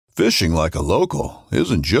Fishing like a local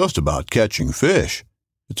isn't just about catching fish.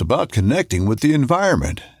 It's about connecting with the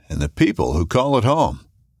environment and the people who call it home.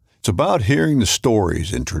 It's about hearing the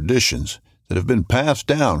stories and traditions that have been passed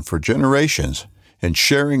down for generations and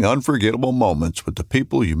sharing unforgettable moments with the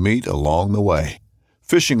people you meet along the way.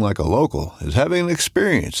 Fishing like a local is having an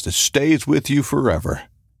experience that stays with you forever.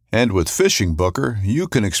 And with Fishing Booker, you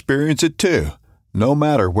can experience it too, no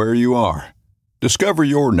matter where you are. Discover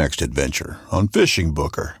your next adventure on Fishing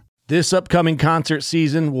Booker. This upcoming concert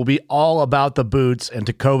season will be all about the boots, and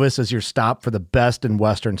Tecovas is your stop for the best in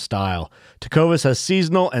Western style. Tecovas has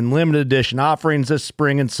seasonal and limited edition offerings this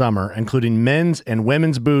spring and summer, including men's and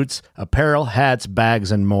women's boots, apparel, hats,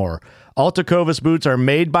 bags, and more. All Tecovas boots are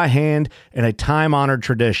made by hand in a time-honored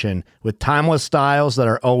tradition with timeless styles that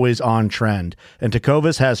are always on trend. And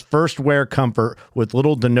Tecovas has first wear comfort with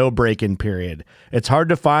little to no break-in period. It's hard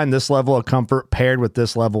to find this level of comfort paired with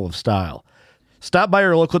this level of style. Stop by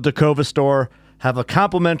your local Tecovas store, have a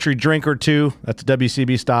complimentary drink or two, that's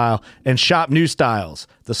WCB style, and shop new styles.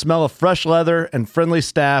 The smell of fresh leather and friendly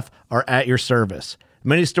staff are at your service.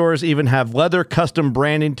 Many stores even have leather custom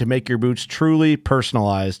branding to make your boots truly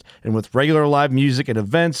personalized. And with regular live music and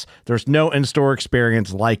events, there's no in-store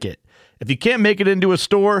experience like it. If you can't make it into a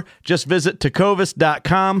store, just visit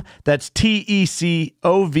tecovas.com. That's TECOVAS.com.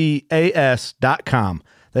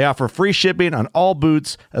 They offer free shipping on all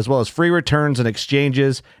boots, as well as free returns and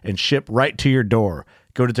exchanges, and ship right to your door.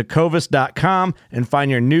 Go to tecovas.com and find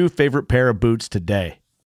your new favorite pair of boots today.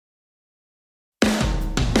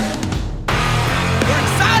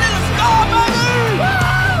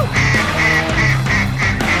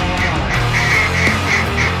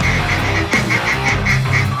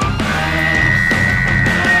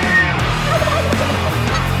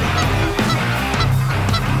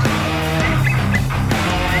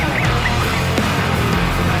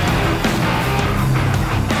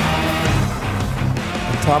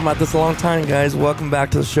 Talking about this a long time, guys. Welcome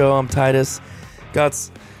back to the show. I'm Titus.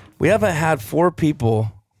 We haven't had 4 people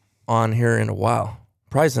on here in a while.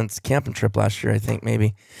 Probably since camping trip last year, I think,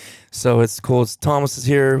 maybe. So it's cool. Thomas is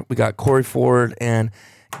here. We got Corey Ford and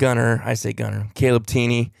Gunner. I say Gunner. Caleb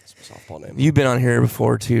Teeney. Softball name. You've been on here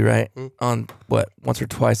before too, right? On once or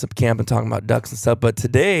twice up camping, talking about ducks and stuff. But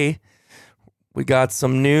today we got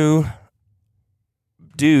some new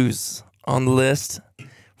dues on the list.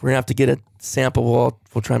 We're gonna have to get a sample.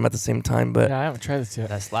 We'll try them at the same time. But yeah, I haven't tried this yet.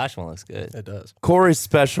 That Slash one looks good. It does. Corey's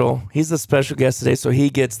special. He's the special guest today, so he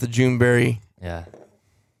gets the Juneberry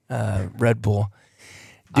Red Bull.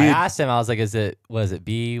 Dude, I asked him, I was like, was it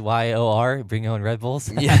BYOR? Bring your own Red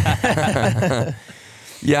Bulls? Yeah.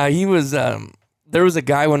 Yeah, he was, there was a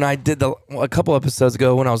guy when I did a couple episodes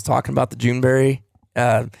ago when I was talking about the Juneberry.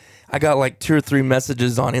 I got like 2 or 3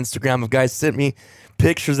 messages on Instagram of guys sent me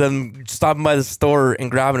pictures of them stopping by the store and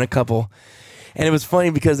grabbing a couple. And it was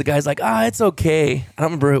funny because the guy's like, it's okay. I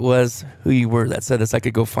don't remember who you were that said this. I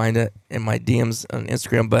could go find it in my DMs on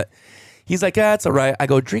Instagram. But he's like, it's all right. I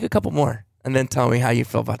go, drink a couple more and then tell me how you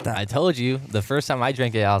feel about that. I told you, the first time I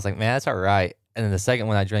drank it, I was like, man, that's all right. And then the second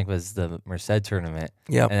one I drank was the Merced tournament.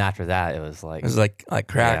 Yeah. And after that, it was like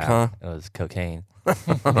crack, huh? It was cocaine,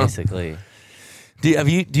 basically. Do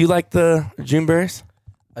you like the Juneberries?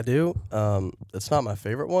 I do. It's not my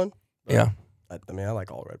favorite one. Yeah. I mean, I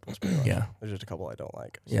like all Red Bulls. Yeah. There's just a couple I don't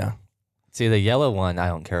like. So. Yeah. See, the yellow one I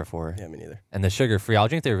don't care for. Yeah, me neither. And the sugar-free, I'll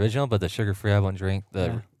drink the original, but the sugar-free I won't drink.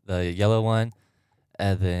 The yellow one,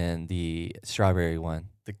 and then the strawberry one.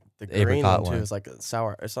 The green one too is like a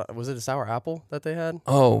sour. Was it a sour apple that they had?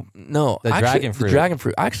 Oh no, dragon fruit. The dragon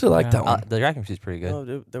fruit. I actually like that one. The dragon fruit's pretty good.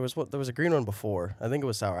 No, there was a green one before. I think it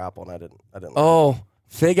was sour apple, and I didn't. Oh,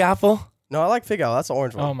 fig apple. No, I like fig apple. That's the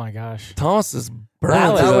orange one. Oh my gosh, Thomas is burning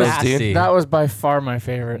That those, was dude. that was by far my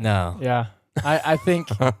favorite. No. Yeah, I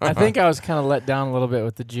think I was kind of let down a little bit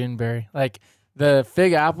with the Juneberry. Like the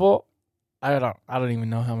fig apple, I don't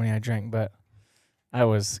even know how many I drank, but I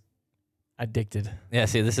was addicted. Yeah,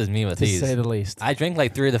 see, this is me with to these. say the least. I drink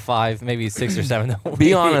like 3 to 5, maybe 6 or 7 a week.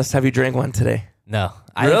 Be honest, have you drank one today? No.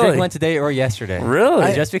 I didn't drink one today or yesterday.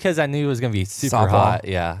 Really? Just because I knew it was going to be super Softball. hot.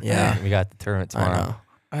 Yeah. Yeah. And we got the tournament tomorrow.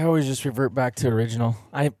 I always just revert back to original.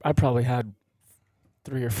 I probably had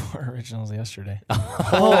 3 or 4 originals yesterday.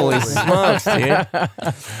 Holy smokes, dude! I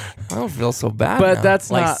don't feel so bad. But now. that's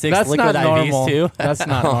Like not 6 that's liquid not IVs normal. too? That's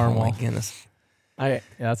not Oh normal. my goodness!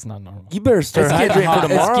 That's not normal. You better start It's getting hydrating hot. for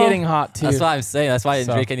tomorrow. It's getting hot too. That's what I'm saying. That's why I didn't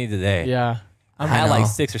So, drink any today. Yeah. I had know. like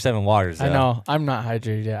 6 or 7 waters. Though. I know. I'm not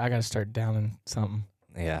hydrated yet. I gotta start downing something.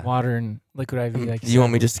 Yeah. Water and liquid IV. Like Do you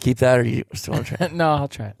want me just to keep that, or you still want to try? No, I'll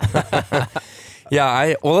try it.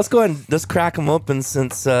 Yeah. Well, let's go ahead and let's crack them open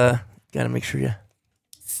since gotta make sure you.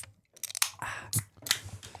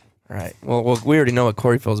 All right. Well, we already know what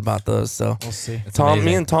Corey feels about those. So, We'll see. It's me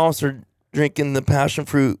amazing. and Thomas are drinking the passion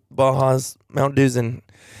fruit Baja's, Mountain Dews, and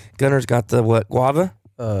Gunner's got the what, guava?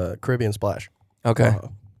 Caribbean Splash. Okay. Baja.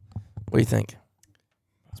 What do you think?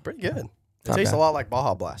 It's pretty good. It Not tastes bad. a lot like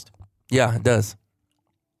Baja Blast. Yeah, it does.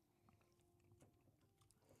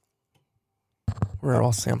 We're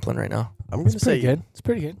all sampling right now. I'm going to It's say pretty good. It's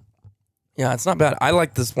pretty good. Yeah, it's not bad. I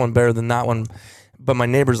like this one better than that one, but my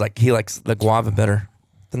neighbor's like, he likes the guava better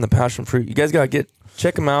than the passion fruit. You guys gotta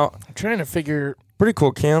check them out. I'm trying to figure. Pretty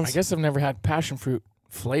cool cans. I guess I've never had passion fruit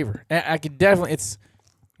flavor. I could definitely. It's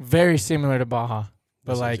very similar to Baja,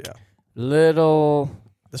 but This is, like yeah. little.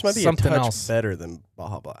 This might be something a touch else. better than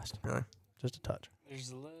Baja Blast. Really? Just a touch.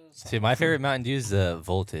 See, my favorite Mountain Dew is the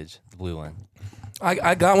Voltage, the blue one.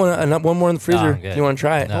 I got one more in the freezer. I'm good. You want to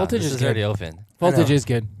try it? No, Voltage this is is good. already open. Voltage know. is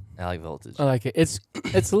good. I like Voltage. I like it. It's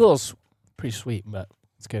a little pretty sweet, but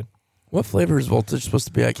it's good. What flavor is Voltage supposed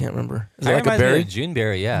to be? I can't remember. Is it It like a reminds me of berry? June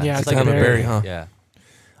berry, yeah. Yeah, it's it's like kind of a berry, huh? Yeah.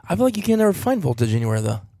 I feel like you can't ever find Voltage anywhere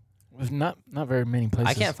though. There's not very many places.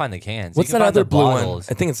 I can't find the cans. What's You can that find other the blue one?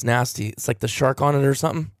 bottles. I think it's nasty. It's like the shark on it or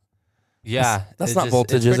something. Yeah. That's it's not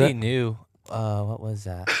Voltage, it's is pretty it? new. What was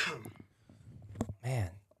that? Man.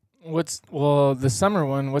 The summer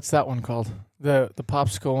one? What's that one called? The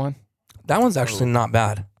popsicle one. That one's actually not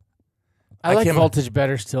bad. I I like can't- Voltage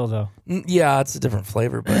better still though. Yeah, it's a different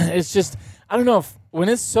flavor, but It's just I don't know if when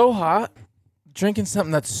it's so hot, drinking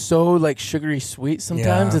something that's so like sugary sweet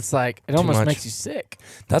sometimes Yeah. it's like it Too almost much. makes you sick.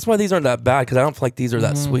 that's why these aren't that bad because I don't feel like these are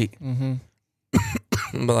that sweet. Mm-hmm.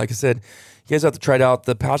 But like I said, you guys have to try it out.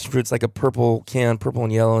 The passion fruit's like a purple can, purple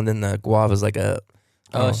and yellow, and then the guava's like a.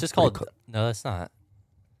 Oh, it's just what do you called. No, that's not.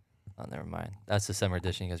 Oh, never mind. That's the summer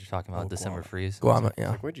edition you guys are talking about. Oh, December guava. freeze. guava. Yeah,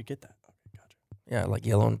 Like, where'd you get that? Okay, gotcha. yeah, like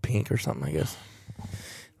yellow and pink or something. I guess.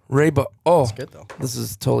 Rainbow. Oh, It's good though. this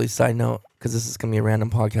is totally side note because this is gonna be a random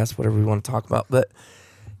podcast, whatever we want to talk about. But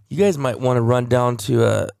you guys might want to run down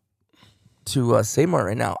to Save-Mart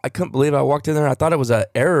right now. I couldn't believe I walked in there. I thought it was an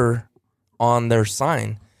error on their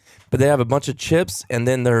sign, but they have a bunch of chips and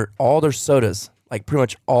then all their sodas, like pretty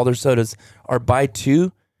much all their sodas, are buy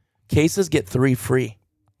 2 cases get 3 free.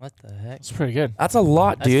 What the heck? It's pretty good. That's a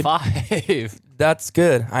lot, That's dude. 5. That's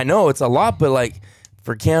good. I know it's a lot, but like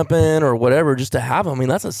for camping or whatever, just to have them, I mean,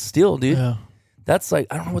 that's a steal, dude. Yeah. That's like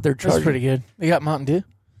I don't know what they're That's charging. pretty good. They got Mountain Dew.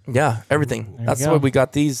 Yeah, everything. There you That's go. why we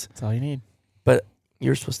got these. That's all you need. But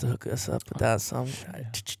you're supposed to hook us up with that. So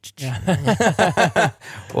Yeah.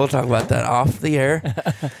 we'll talk about that off the air.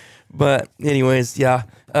 But anyways, yeah.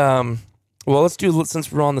 Well, let's do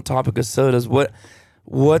since we're on the topic of sodas.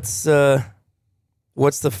 What's the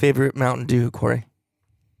favorite Mountain Dew, Corey?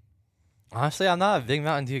 Honestly, I'm not a big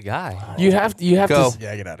Mountain Dew guy. You have to Go.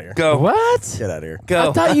 Yeah, get out of here. Go. What? Get out of here. Go.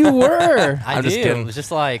 I thought you were. I I'm do. just kidding. It was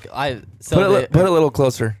just like Put it a little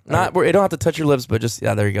closer. Not where you don't have to touch your lips, but just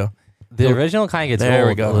there you go. the original kind of gets There we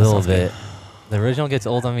old go. a That little sounds good. bit. The original gets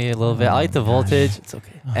old on me a little bit. I like the Voltage, It's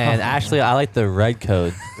okay. and actually, I like the Red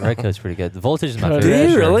Code. The Red Code's pretty good. The Voltage is my Code favorite. Red? Do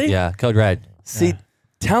you for sure. really? Yeah, Code Red. See, Yeah.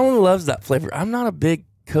 Talon loves that flavor. I'm not a big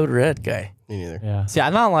Code Red guy. Me neither. Yeah. See,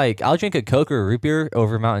 I'm not like I'll drink a Coke or a root beer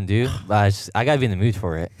over Mountain Dew, but I gotta be in the mood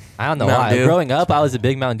for it. I don't know Mountain why. Dew? Growing up, I was a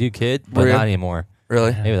big Mountain Dew kid, but Were you? not anymore.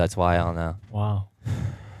 Really? Maybe that's why. I don't know. Wow.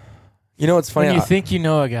 You know what's funny? When you think you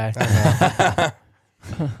know a guy.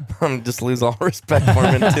 I'm just lose all respect for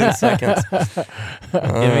him in 2 seconds.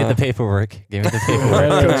 Give me the paperwork. Give me the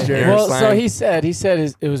Really? paperwork. You're So signing. he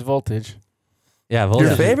said it was Voltage. Yeah, Voltage.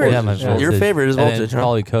 Your favorite? Yeah, my Yeah. Voltage. Your favorite is And then Voltage, huh?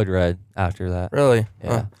 Probably Code Red after that. Really?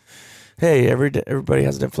 Yeah. Huh. Hey, everybody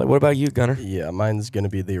has a different flavor. What about you, Gunner? Yeah, mine's gonna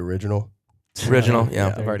be the original. Original,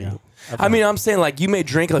 yeah. I've already. you I mean, I'm saying like you may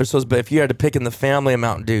drink other sodas, but if you had to pick in the family of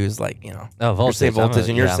Mountain Dews, like Oh, Voltage. saying I'm Voltage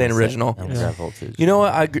and you're I'm saying gonna say- original. I'm gonna Yeah. grab Voltage. You know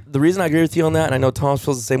what? The reason I agree with you on that, and I know Thomas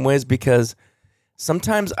feels the same way, is because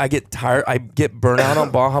sometimes I get tired. I get burnout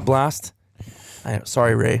on Baja Blast.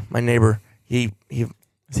 Sorry, Ray, my neighbor. He Is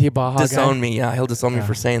he a Baja guy? disowned me. Yeah, he'll disown me Yeah.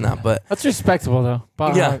 for saying that. But That's respectable though.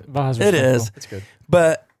 Baja, Yeah, Baja's it respectable. is. It's good.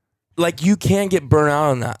 But like you can get burnt out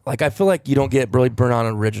on that. Like I feel like you don't get really burnt out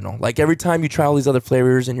on original. Like every time you try all these other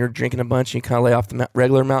flavors and you're drinking a bunch, and you kind of lay off the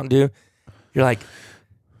regular Mountain Dew. You're like,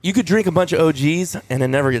 you could drink a bunch of OGs and it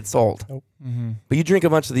never gets old. Mm-hmm. But you drink a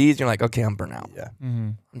bunch of these, and you're like, okay, I'm burnt out. Yeah. Mm-hmm.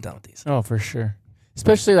 I'm done with these. Oh, for sure.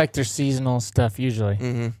 Especially like their seasonal stuff. Usually,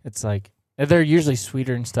 Mm-hmm. it's like they're usually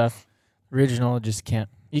sweeter and stuff. Original just can't.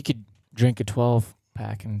 You could drink a 12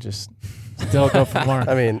 pack and just still go for more.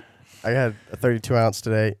 I mean, I had a 32 ounce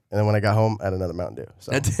today, and then when I got home, I had another Mountain Dew.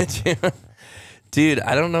 So Did you? Dude,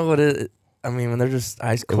 I don't know what it. I mean, when they're just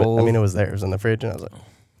ice it wa- cold, I mean, it was there. It was in the fridge, and I was like,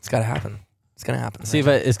 it's gotta happen. It's gonna happen. See,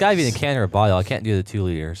 but it's gotta be in a can or a bottle. I can't do the 2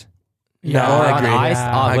 liters. No, Or I on agree. ice,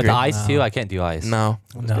 I with agree. the ice too, No. I can't do ice. No.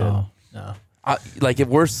 No. Like if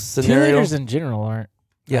worst scenario, 2 liters in general aren't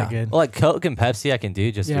yeah. that good. Well, like Coke and Pepsi, I can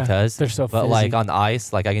do just Yeah, because. they're so But like fizzy. on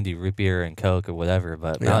ice, like I can do root beer and Coke or whatever.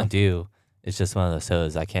 But Yeah. Mountain Dew, it's just one of those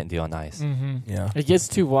sodas I can't do on ice. Mm-hmm. Yeah. It gets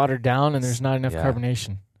too watered down, and there's not enough Yeah.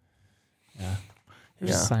 carbonation. Yeah,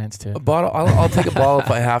 there's Yeah. science to A it. bottle. I'll take a bottle if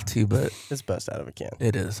I have to, but It's best out of a can.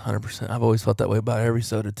 it is 100%. I've always felt that way about every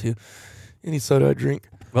soda too. Any soda I drink.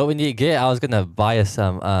 What we need to get, I was gonna buy us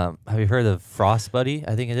some. Have you heard of Frost Buddy?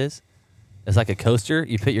 I think it is. It's like a coaster.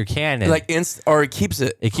 You put your can in. Like or it keeps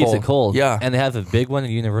it. it keeps it cold. Yeah. And they have a big one, a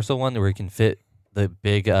universal one, where you can fit the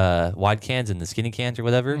big wide cans and the skinny cans or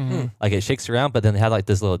whatever. Mhm. Like it shakes around, but then they have like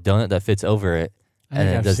this little donut that fits over it, I and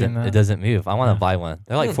think it I've doesn't seen that. it doesn't move. I want to Yeah. buy one.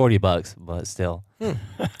 They're like $40, but still. Hmm.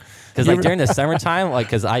 Because You like ever- during the summertime, like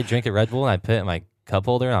because I drink a Red Bull and I put it in my cup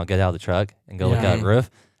holder and I'll get out of the truck and go look Yeah. at the roof.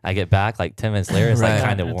 I get back like 10 minutes later, it's Right. like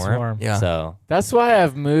kind of It's warm. Yeah. So That's why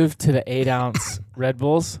I've moved to the 8-ounce Red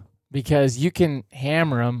Bulls, because you can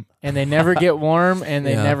hammer them and they never get warm and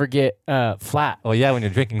they Yeah. never get flat. well, yeah, when you're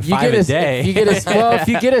drinking You 5 get a day, If you get if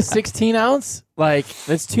you get a 16-ounce, like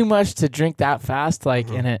that's too much to drink that fast. Like,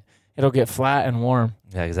 and it'll get flat and warm.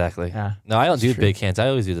 yeah, exactly. Yeah, No, I don't do That's true. big cans. I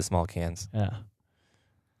always do the small cans. yeah.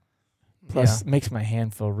 Plus, it makes my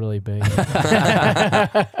hand feel really big.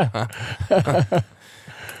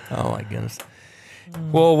 Oh my goodness.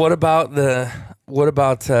 Well, what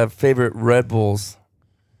about favorite Red Bulls?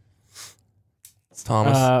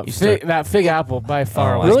 Thomas, you start. that fig apple by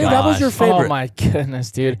far. Oh my was- Really, that was your gosh. favorite? Oh my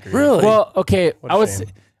goodness, dude. Really? Well, okay, What a I would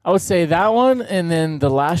shame. say, that one, and then the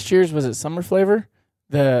last year's, was it summer flavor?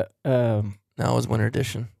 The no, it was winter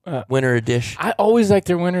edition. Uh, Winter edition. I always like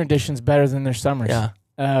their winter editions better than their summers. Yeah,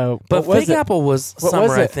 But but what was Fig it? Apple was What summer.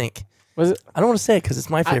 was I it? think. Was it? I don't want to say it because it's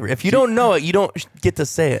my favorite. If you don't know it, you don't get to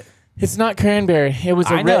say it. It's not cranberry. It was a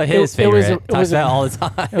I red. know his favorite. It was a, it Talks was about a, all the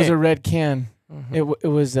time. it was a red can. Mhm. It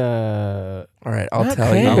was All right, I'll not tell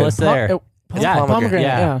cranberry. you. Almost there. Yeah, Pomegranate. pomegranate.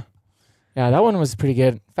 Yeah. Yeah, that one was pretty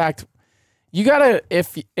good. In fact, you gotta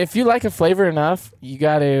if you like a flavor enough, you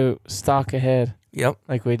gotta stock ahead Yep.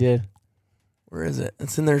 like we did. Where is it?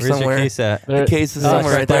 It's in there Where's somewhere. your case at? The case is Oh,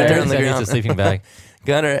 somewhere it's right there, there. on the It's ground. a sleeping bag.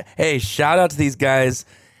 Gunner, hey, shout out to these guys.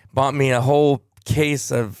 Bought me a whole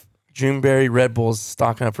case of Juneberry Red Bulls,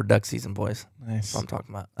 stocking up for duck season, boys. Nice. That's what I'm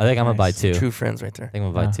talking about. I think I'm gonna buy Nice. 2. True friends right there. I think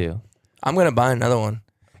I'm gonna buy 2. I'm gonna buy another one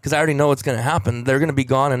because I already know what's gonna happen. They're gonna be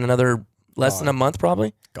gone in another less than a month,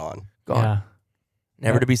 probably. Gone. Gone, Yeah.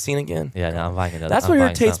 never to be seen again. Yeah, no, I'm buying another. That's I'm what buying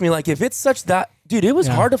irritates some. me. Like if it's such that, dude, it was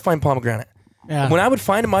Yeah. hard to find pomegranate. Yeah. When I would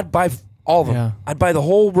find them, I'd buy all of them. Yeah. I'd buy the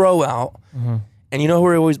whole row out. Mhm. And you know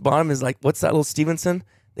where I always bought them is like, what's that little Stevenson?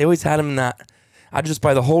 They always had them in that. I'd just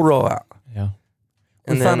buy the whole row out. Yeah.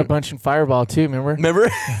 And We found a then- bunch in Fireball too. Remember? Remember?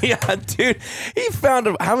 Yeah, dude. He found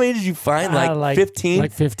them. How many did you find? Like 15?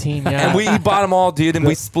 Like 15. Yeah. And he bought them all, dude, and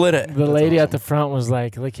we split it. the lady at the front was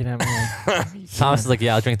like looking at me. Like, Thomas is like,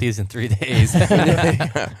 yeah, I'll drink these in 3 days.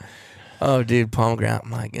 Oh, dude, pomegranate.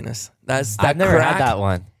 My goodness. That's that I've never crack. had that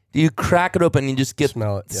one. You crack it open and you just get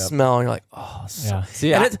Smell it. Yep. smell, and you're like, oh, so. yeah.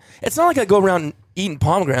 See, And it's not like I go around eating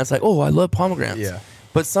pomegranates. Like, oh, I love pomegranates. Yeah.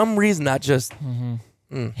 But some reason that just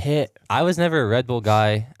Hit. I was never a Red Bull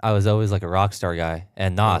guy. I was always like a Rockstar guy.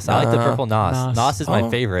 And Nos. I like the purple Nos. Nos. Nos is my Oh,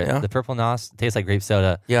 favorite. yeah. The purple Nos tastes like grape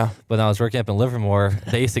soda. yeah. When I was working up in Livermore,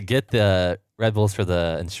 they used to get the Red Bulls for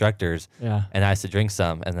the instructors, Yeah. and I used to drink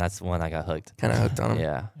some, and that's when I got hooked. Kind of hooked on them.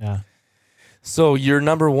 Yeah. Yeah. So your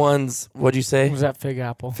number one's what'd you say? Was that fig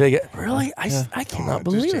apple? Fig. Really? Yeah. I Come cannot on,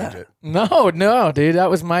 believe just that. change it. No, dude,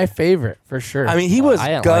 that was my favorite for sure. I mean, he was I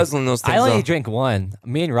didn't guzzling those things. I only though. drink one.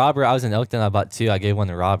 Me and Robert, I was in Oakton. I bought 2. I gave one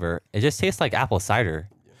to Robert. It just tastes like apple cider.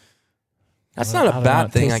 That's I not a don't know, bad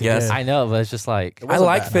it thing, I tasted guess. good. I know, but it's just like It I wasn't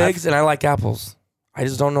like bad. figs and I like apples. I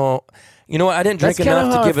just don't know. You know what? I didn't drink That's kinda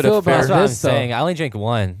enough how to I give it feel a about fair. that's what I'm this, though. saying. I only drink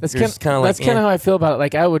one. that's You're kind just kinda like, that's kind of how I feel about it.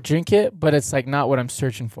 Like I would drink it, but it's like not what I'm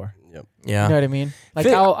searching for. Yep. Yeah. You know what I mean? Like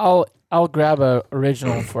Fig- I'll grab a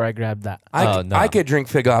original before I grab that. Oh, no. I could drink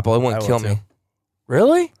fig apple. It wouldn't I kill will me. too.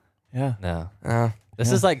 Really? Yeah. No. This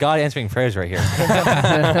Yeah. is like God answering prayers right here.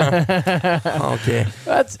 Okay.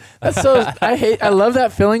 That's so I love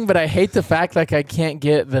that feeling, but I hate the fact like I can't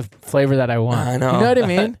get the flavor that I want. I know. You know what I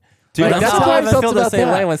mean? Dude, Like, I'm that's so- how I felt feel the about same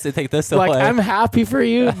that. way once they take this Like away. I'm happy for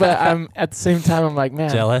you, but I'm at the same time I'm like, man,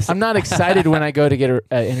 Jealous. I'm not excited when I go to get an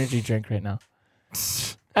energy drink right now.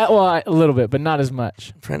 A little bit, but not as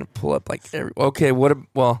much. I'm trying to pull up like every. Okay. Let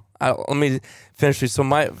me finish this.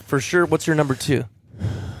 So for sure, what's your number 2?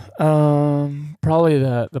 Probably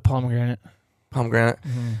the pomegranate. Pomegranate.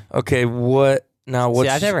 Mhm. Okay. What now? What's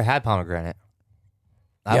See, I've never had pomegranate.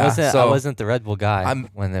 I Yeah, wasn't. so I wasn't the Red Bull guy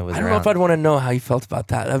when it was. I don't know if I'd want to know how you felt about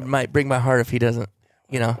that. That might break my heart if he doesn't.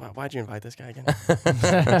 You know. Why'd you invite this guy again?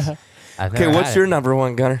 Okay, what's your number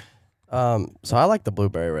one, Gunner? So I like the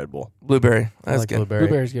blueberry Red Bull. Blueberry. I That's like good. blueberry.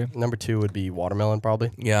 Blueberry's good. Number 2 would be watermelon,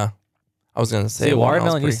 probably. Yeah. I was gonna say See, watermelon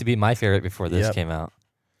watermelon's used to be my favorite before this Yep. came out.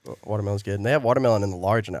 Watermelon's good. And they have watermelon in the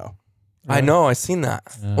large now. I know. I seen that.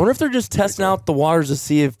 I wonder if they're just testing out the waters to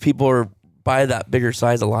see if people are buy that bigger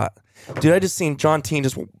size a lot. Dude, I just seen John Teen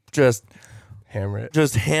just Hammer it.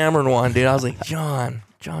 just hammering one, dude. I was like, John.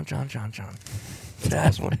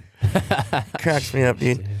 That's one. Cracks me up,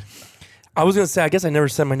 dude. I was gonna say, I guess I never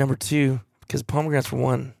said my number 2 because pomegranates were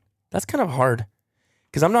 1. That's kind of hard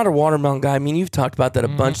because I'm not a watermelon guy. I mean, you've talked about that a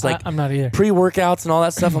bunch, like I'm not either. pre-workouts and all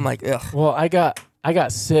that stuff. I'm like, ugh. Well, I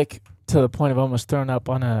got sick to the point of almost throwing up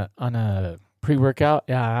on a pre-workout.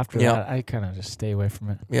 Yeah, after Yep. that, I kind of just stay away from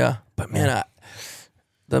it. Yeah, but man,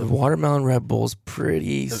 the watermelon Red Bull's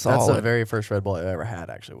pretty That's solid. the very first Red Bull I ever had,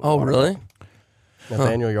 actually. with Oh, watermelon. really?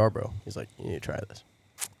 Nathaniel Yarbrough. He's like, you need to try this.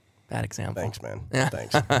 Bad example. Thanks, man. Yeah.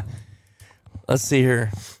 Thanks. Let's see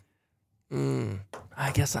here.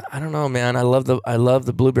 I guess I don't know, man. I love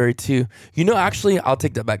the blueberry too. You know, actually, I'll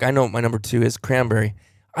take that back. I know what my number 2 is cranberry.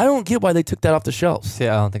 I don't get why they took that off the shelves. See,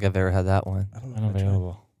 I don't think I've ever had that one. I don't know.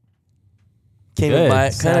 Unavailable. Can't Good. even buy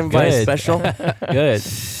it. Can't even buy a Good. special. Good.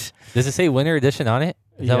 Does it say winter edition on it?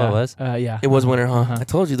 Is that what it was? Yeah. It was winter, huh? Uh-huh. I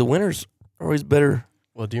told you the winters are always better.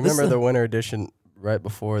 Well, do you This remember is the winter edition right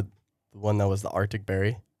before the one that was the Arctic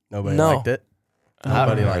berry? Nobody No. liked it. I don't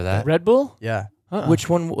Nobody remember liked that. it. Red Bull? Yeah. Which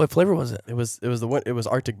one? What flavor was it? It was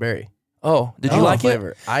Arctic berry. Oh, did you Oh, like it?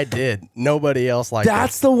 flavor. I did. Nobody else liked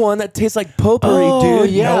That's it. the one that tastes like potpourri, Oh,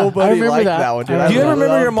 dude. yeah. I Nobody remember liked that. that one, dude. I Do you ever loved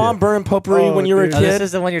remember your loved mom it. burning potpourri Oh, when you were a dude. Oh, kid? this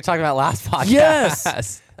is the one you're talking about last podcast.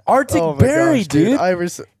 Yes. Arctic Oh my berry, gosh, dude. and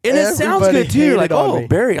And it sounds good too. You're like, oh,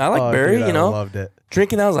 berry. I like berry, dude, you know? I loved it.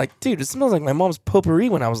 Drinking that, I was like, dude, it smells like my mom's potpourri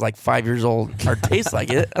when I was like 5 years old, or tastes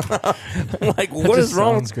like it. I'm like, what is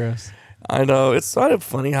wrong? Sounds gross. I know. It's sort of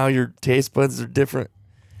funny how your taste buds are different.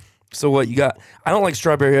 So what you got? I don't like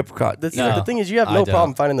strawberry apricot. The No, thing is, you have I no don't.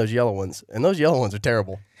 problem finding those yellow ones, and those yellow ones are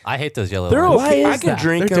terrible. I hate those yellow They're ones. okay. Why I is can that?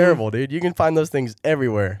 drink They're them. terrible, dude. You can find those things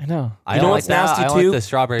everywhere. I know. I You don't know like what's that. nasty I too? like the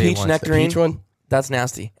strawberry Peach ones. nectarine. Peach one? That's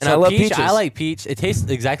nasty. And So I love peach, peaches. I like peach. It tastes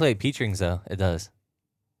exactly like peach rings, though. It does.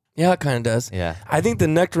 Yeah, it kind of does. Yeah. I think the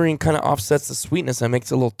nectarine kind of offsets the sweetness and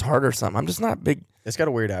makes it a little tart or something. I'm just not big. It's got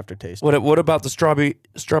a weird aftertaste. What about the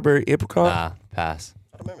strawberry apricot? Nah, pass.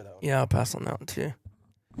 I don't remember that one. Yeah, I'll pass on that one too.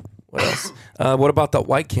 What else? What about that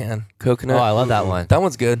white can coconut? Oh, I love that one. That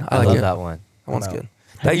one's good. I I like love it. that one. That one's I'm out. good.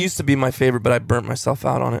 That used to be my favorite, but I burnt myself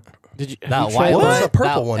out on it. Did you? That have you white tried one. What's those? the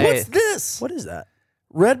purple That- one? hey, What's this? What is that?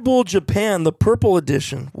 Red Bull Japan, the purple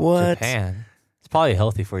edition. What? Japan. It's probably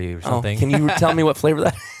healthy for you or Oh, something. can you tell me what flavor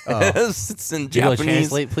that Oh. is? It's in Google Japanese.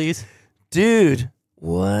 Translate, please? Dude,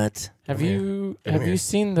 what? Have Come here. you Come have here. you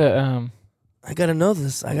seen the I gotta know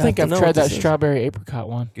this. I think I've tried that strawberry apricot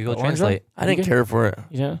one. Google The orange one? Translate. I didn't care for it.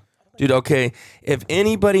 You know? Dude, okay. If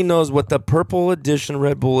anybody knows what the purple edition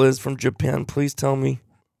Red Bull is from Japan, please tell me.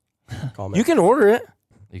 Comment. You can order it.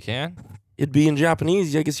 You can? It'd be in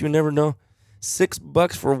Japanese. I guess you would never know.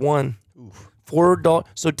 $6 for one. Oof. $4,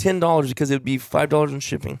 so $10 because it'd be $5 in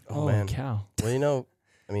shipping. Oh, Holy man. cow! Well, you know,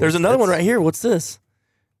 I mean, There's another one that's- right here. What's this?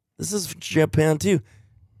 This is Japan too.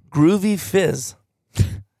 Groovy Fizz.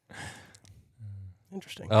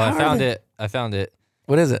 Interesting. Oh, I How are found they- it. I found it.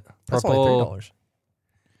 What is it? That's only Purple $3.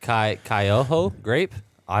 Kyoho grape?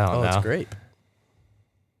 I don't Oh, know. it's grape.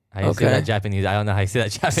 How do you say Okay. that Japanese? I don't know how you say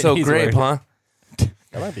that Japanese So grape, word. huh?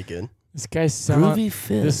 That might be good. This guy's selling. Groovy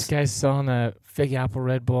Fizz. This guy's selling a fig apple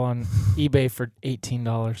Red Bull on eBay for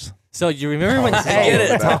 $18. So you remember when Oh, this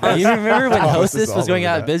is all over that. you remember when Oh, this is Hostess all was going over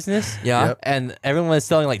out that. of business? Yeah. Yep. And everyone was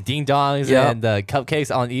selling like ding dongs Yep. and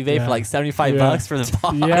cupcakes on eBay Yeah. for like $75 Yeah. for the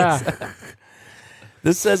box. Yeah.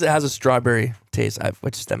 This says it has a strawberry taste,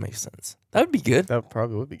 which that makes sense. That would be good. That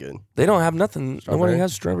probably would be good. They don't have nothing. Nobody Strawberry?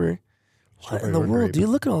 has strawberry. What Strawberry in the or world, grape. dude?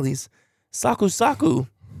 Look at all these. Saku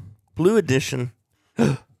Blue Edition.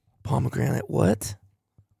 Pomegranate. What?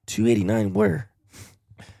 $2.89. Where?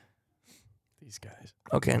 These guys.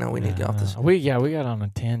 Okay, no, we need to get off this. We got on a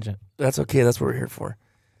tangent. That's okay. That's what we're here for.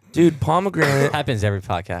 Dude, pomegranate. Happens every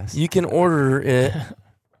podcast. You can order it.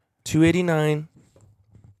 $2.89.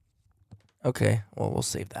 Okay. Well, we'll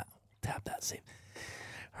save that. Tap that. Save.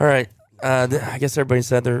 All right. I guess everybody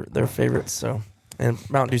said their favorites. So, and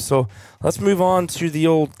Mountain Dew. So let's move on to the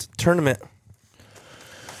old tournament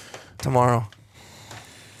tomorrow.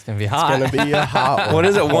 It's gonna be It's hot. gonna be a hot one. What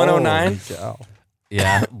is it, 109? Holy cow.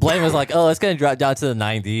 Yeah. Blaine was like, "Oh, it's gonna drop down to the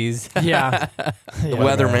 90s." Yeah. The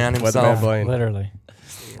weatherman himself. Weatherman Blaine. Literally.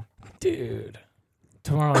 Dude.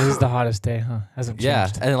 Tomorrow is the hottest day, huh? Hasn't changed. Yeah,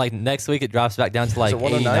 and then like next week it drops back down to like Is it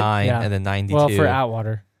 109? 89 Yeah. and then 92. Well, for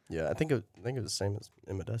Atwater. Yeah, I think it was the same as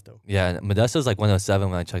in Modesto. Yeah, Modesto's like 107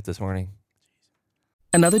 when I checked this morning.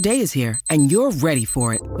 Another day is here, and you're ready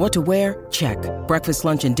for it. What to wear? Check. Breakfast,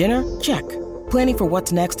 lunch, and dinner? Check. Planning for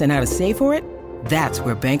what's next and how to save for it? That's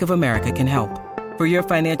where Bank of America can help. For your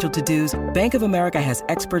financial to-dos, Bank of America has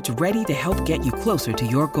experts ready to help get you closer to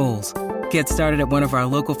your goals. Get started at one of our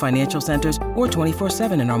local financial centers or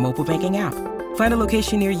 24/7 in our mobile banking app. Find a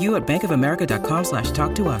location near you at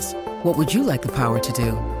bankofamerica.com/talktous. What would you like the power to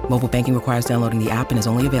do? Mobile banking requires downloading the app and is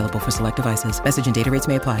only available for select devices. Message and data rates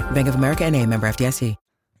may apply. Bank of America N.A., member FDIC.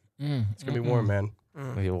 It's gonna be warm, man.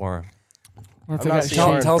 Maybe warm. What if I'm they not got seeing short-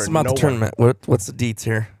 Warren Tell us for about no the tournament. What's the deets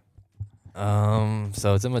here?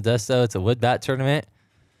 So it's in Modesto. It's a wood bat tournament.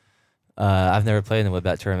 I've never played in the wood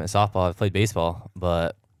bat tournament softball. I've played baseball,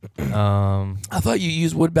 but I thought you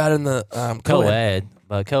used wood bat in the co-ed. co-ed.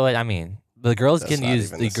 But co-ed, I mean, the girls That's can not use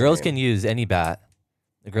even the the girls same. can use any bat.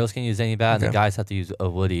 The girls can use any bat, and the Okay. guys have to use a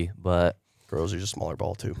woody. But Girls use a smaller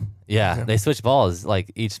ball too. yeah, they switch balls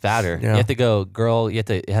like each batter. Yeah. You have to go girl.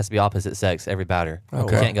 It has to be opposite sex every batter.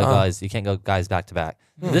 Okay. You can't go Oh. guys. You can't go guys back to back.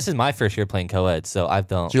 This is my first year playing co-ed, so I've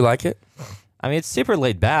done. Do you like it? I mean, it's super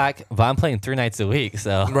laid back, but I'm playing 3 nights a week,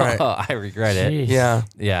 so Right. I regret it. Jeez. Yeah.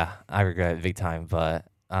 Yeah, I regret it big time, but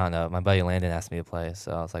I don't know. My buddy Landon asked me to play,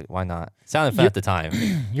 so I was like, why not? Sounded fun You- at the time.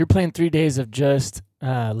 You're playing 3 days of just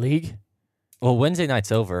league? Well, Wednesday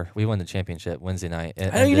night's over. We won the championship Wednesday night. I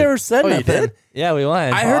know you never said Oh, you nothing. did? Yeah, we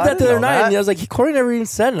won. I heard I that the didn't other know night, that. and I was like, Corey never even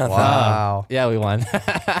said nothing. Wow. Yeah, we won.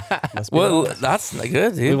 Must be Well, nice. that's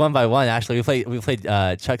good, we dude. won by 1. Actually, we played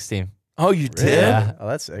Chuck's team. Oh, you did? Really? Yeah. Oh,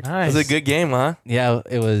 that's sick. Nice. It was a good game, huh? Yeah,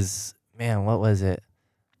 it was. Man, what was it?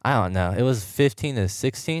 I don't know. It was 15 to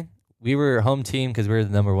 16. We were home team because we were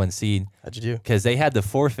the number 1 seed. How'd you do? Because they had the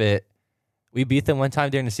forfeit. We beat them one time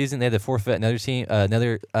during the season. They had to forfeit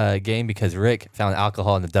another game because Rick found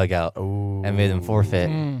alcohol in the dugout Oh. and made them forfeit.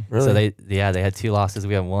 Mm. Really? So they had 2 losses.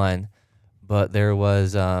 We had 1, but there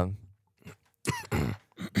was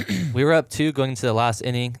we were up 2 going into the last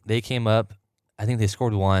inning. They came up. I think they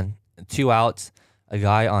scored 1, 2 outs. A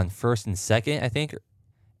guy on first and second, I think,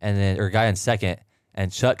 or a guy on second, and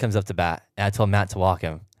Chuck comes up to bat. And I told Matt to walk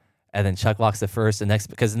him. And then Chuck walks the first,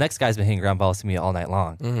 because the next guy's been hitting ground balls to me all night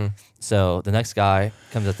long. Mm-hmm. So the next guy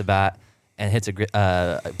comes up the bat and hits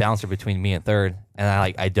a bouncer between me and third, and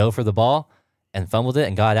I dove for the ball and fumbled it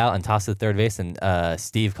and got out and tossed it to third base, and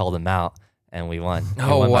Steve called him out, and we won. We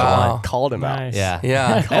Oh, won by wow. 1. Called him out. Nice. Yeah,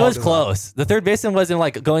 Yeah. it was close. The third baseman wasn't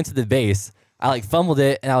like going to the base. I like fumbled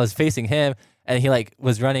it and I was facing him, and he like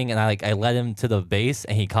was running, and I led him to the base,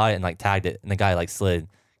 and he caught it and like tagged it, and the guy like slid,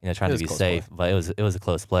 trying It to was be close safe, but it was a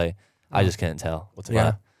close play. I just couldn't tell. We'll take Yeah.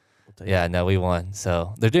 it. We'll take Yeah, no, we won.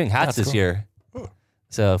 So they're doing hats That's this cool. year. Oh.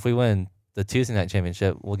 So if we win the Tuesday night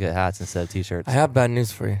championship, we'll get hats instead of t-shirts. I have bad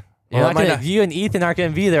news for you. You're Well, not I might gonna, not- you and Ethan aren't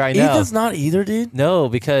going to be there, I know. Ethan's not either, dude. No,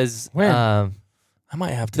 because When? I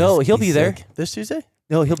might have to. No, just he'll be there. sick. This Tuesday?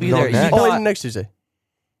 no, he'll be No, there. He next. Oh, thought- wait, next Tuesday.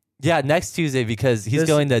 yeah, next Tuesday because he's This-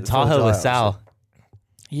 going to the 4th of Tahoe with July, Sal.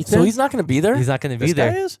 Ethan? So he's not going to be there? He's not going to be This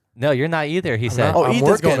guy there. is? No, you're not either. He said. not. Oh, I'm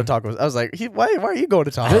Ethan's going to working. Tahoe. I was like, why are you going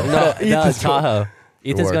to Tahoe? no, Ethan's it's Tahoe.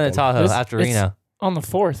 Ethan's going working. to Tahoe This- after it's- Reno. on the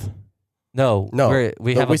 4th. No, No.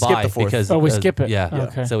 we No, have we a skipped bye the 4th. because Oh, we skip it. Yeah,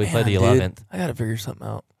 Okay. so we play the Man, dude, 11th. I got to figure something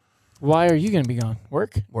out. Why are you going to be gone?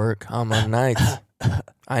 Work? Work. I'm on nights.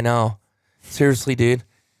 I know. Seriously, dude.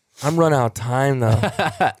 I'm running out of time, though.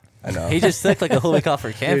 I know. He just took like a whole week off for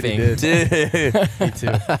Dude, he camping. did. Dude. Me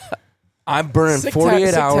too. I'm burning Sick 48 time-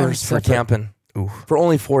 sick time hours for separate. camping for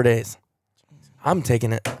only 4 days. I'm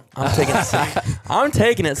taking it. I'm taking it. I'm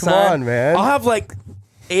taking it, Come son. on, man. I'll have like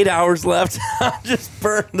 8 hours left. I'll just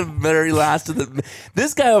burn the very last of the.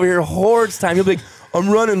 This guy over here hoards time. He'll be like, I'm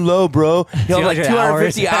running low, bro. He'll have like 200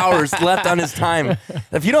 250 hours left on his time.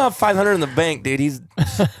 If you don't have 500 in the bank, dude, he's.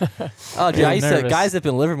 Oh, dude, Yeah, I used to nervous. guys up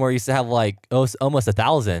in Livermore used to have like almost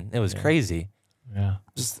 1,000. It was crazy. Yeah.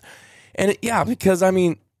 Yeah, because I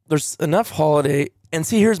mean, there's enough holiday. And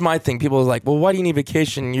see, here's my thing. People are like, well, why do you need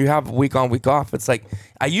vacation? You have a week on, week off. It's like,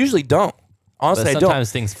 I usually don't. Honestly, But I don't.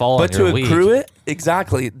 sometimes things fall But on to your week. accrue it,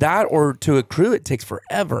 exactly that, or to accrue it takes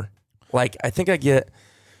forever. Like I think I get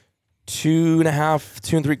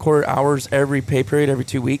 2.5 hours every pay period every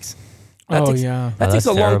 2 weeks. That Oh, takes, yeah. That Oh, takes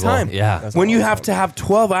that's a long terrible. time. Yeah. That's when a you long have time. to have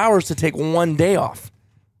 12 hours to take 1 day off,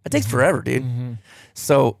 that takes forever, dude. Mm-hmm.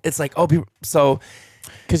 So it's like, oh, so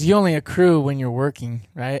Because you only accrue when you're working,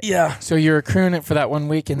 right? yeah, So you're accruing it for that 1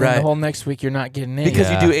 week, and then Right. the whole next week you're not getting in. because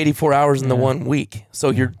Yeah. you do 84 hours in the Yeah. 1 week, so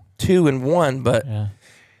you're 2 and 1, but yeah.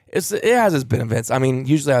 it has its benefits. I mean,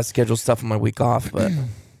 usually I schedule stuff on my week off, but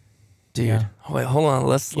dude, Yeah. Wait, hold on.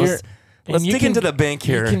 Let's And you dig can- into the bank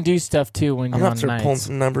here. You can do stuff too when I'm you're gonna on start pulling nights.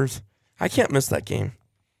 some numbers. I can't miss that game.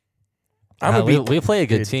 We play a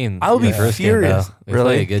good team. I would be the first game, furious. though. We Really?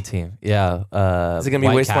 play a good team. Yeah. Is it gonna be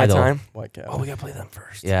White waste my Cattle. time? White Cat. Oh, we gotta play them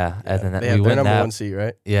first. Yeah, and then They we have their win number that. 1 seed,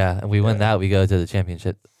 right? Yeah, and we win Yeah. that. We go to the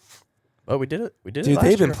championship. Oh, we did it. We did it. Dude, last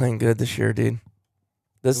they've been year. playing good this year, dude.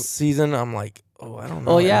 This season, I'm like, oh, I don't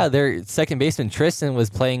know. Oh man. yeah, their second baseman Tristan was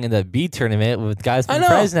playing in the B tournament with guys I from know.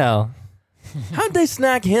 Fresno. How'd they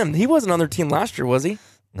snag him? He wasn't on their team last year, was he?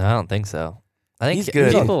 No, I don't think so. I think He's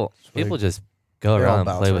good. people really people just go They all around and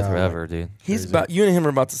bounce play with around, whoever, dude. He's Crazy. about you and him are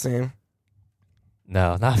about the same.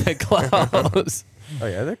 No, not that close. Oh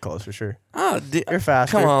yeah, they're close for sure. Oh, You're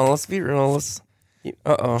faster. come on, let's be real. Let's. You-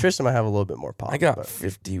 Uh-oh. Tristan might have a little bit more pop. I got but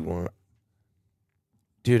 51.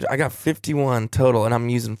 Dude, I got 51 total, and I'm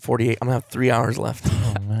using 48. I'm gonna have 3 hours left.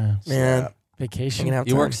 Oh man, Man, snap. I'm vacation. gonna have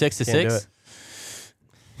You time. work 6 to Can't do 6.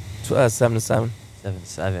 it. 7 to 7.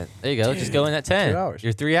 7. There you go. Just go in at 10. 2 hours.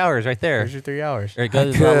 You're 3 hours right there. There's your 3 hours. Or it goes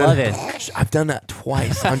I to could. 11. I've done that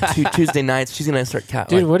twice on Tuesday nights. She's gonna start cat.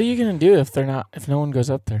 Dude, like, what are you gonna do if no one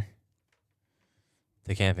goes up there?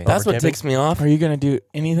 To camping. that's what camping? takes me off. Are you gonna do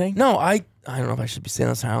anything? No, I don't know if I should be saying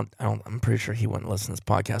this. I'm pretty sure he wouldn't listen to this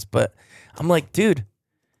podcast, but I'm like, dude,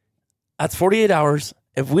 that's 48 hours.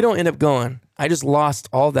 If we don't end up going, I just lost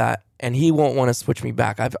all that, and he won't want to switch me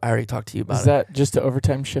back. I already talked to you about Is it. that just an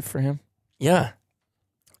overtime shift for him? Yeah.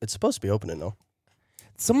 It's supposed to be opening though.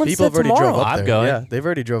 Someone People said have already tomorrow. drove up I'm there. going. Yeah, they've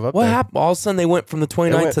already drove up What there. happened? All of a sudden, they went from the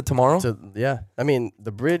 29th went to tomorrow? Yeah, I mean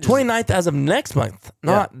the bridge. 29th as of next month,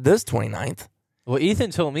 not this 29th. Well, Ethan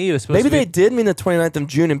told me it was supposed Maybe to be. they did mean the 29th of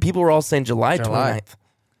June, and people were all saying July 29th.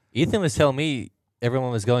 Ethan was telling me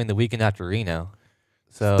everyone was going the weekend after Reno.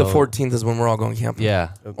 So The 14th is when we're all going camping. Yeah.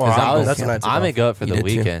 Well, 'Cause I was, that's when I took I'm gonna off. go up for You the did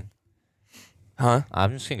too. weekend. Huh?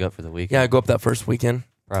 I'm just gonna go up for the weekend. Yeah, I go up that first weekend.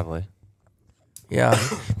 Probably. Yeah.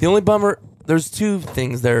 The only bummer, there's two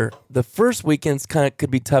things there. The first weekend's kind of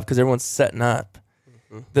could be tough because everyone's setting up.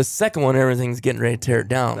 The second one, everything's getting ready to tear it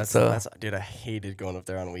down. That's so dude. I hated going up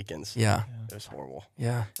there on weekends. yeah, It was horrible.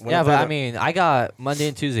 yeah. Went Yeah, up but there I to- mean, I got Monday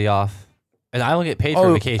and Tuesday off, and I don't get paid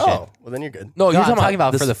for vacation. Oh, well then you're good. No, No, you're I'm talking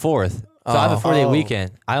about this, for the 4th. So I have a Oh. 4-day Oh.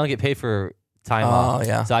 weekend. I don't get paid for time Oh, off.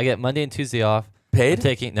 yeah. So I get Monday and Tuesday off. I'm paid.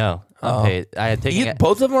 taking Oh. unpaid. I had taken it.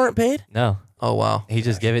 Both of them aren't paid. No, Oh wow. he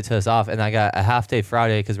just gave it to us off, and I got a half day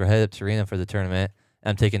Friday because we're headed up to Reno for the tournament.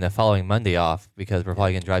 I'm taking the following Monday off because we're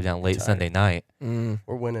probably gonna drive down late Tired. Sunday night. Mm,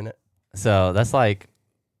 We're winning it. So that's like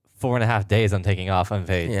 4.5 days I'm taking off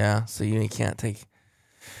unpaid. yeah. So you can't take.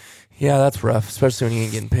 Yeah, that's rough, especially when you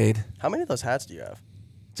ain't getting paid. How many of those hats do you have?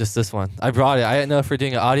 Just this one. I brought it. I didn't know if we're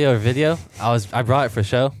doing an audio or video. I brought it for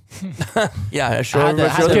show. Yeah, show I had to, everybody-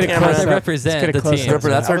 show the get a camera. close up. represent Let's the get a close team. up.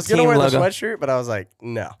 That's I our was gonna team wear logo. the sweatshirt, but I was like,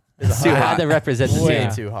 no. It's too I hot. had to represent the Way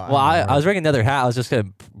team. too hot. Well, I was wearing another hat. I was just gonna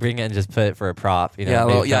bring it and just put it for a prop. You know, Yeah,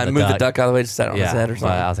 maybe well, yeah, put and move the duck out of the way, just set it on his head or but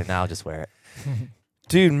something. I was like, nah, I'll just wear it.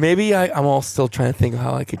 Dude, maybe I'm all still trying to think of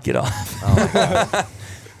how I could get off.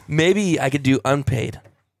 Maybe I could do unpaid.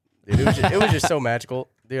 Dude, it was just so magical.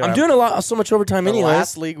 Dude, I'm doing so much overtime the anyways.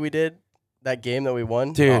 last league we did, that game that we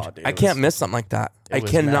won. Dude, oh, I it can't was- miss something like that. it I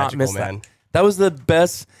was cannot magical, miss man. that. That was the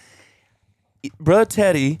best. Brother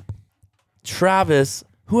Teddy, Travis,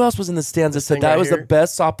 who else was in the stands that This said thing that right was here. the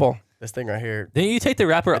best softball? This thing right here. Didn't you take the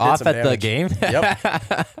wrapper It did off some at the damage. game? Yep.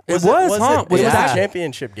 It was, huh? It was Yeah. the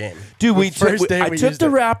championship game. Dude, The first day I we took used the it.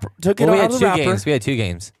 wrapper, took it Well, we out had of two the wrapper. games. We had 2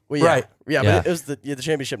 games. Well, yeah. Right. Yeah, Yeah. but it was the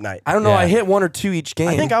championship night. I don't know. Yeah. I hit 1 or 2 each game.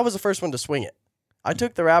 I think I was the first one to swing it. I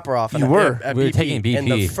took the wrapper off. You and were. At We were BP, taking BP.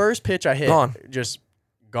 And the first pitch I hit, Gone. just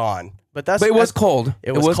gone. But that's. But it was that's- cold.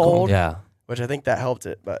 It was cold, Yeah, which I think that helped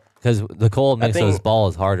it. But because the cold That makes thing- those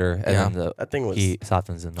balls harder, and Yeah. then the that thing was. heat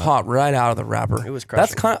softens them up. Pop right out of the wrapper. It was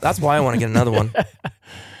That's crushing. that's why I want to get another one.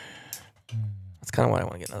 That's kind of why I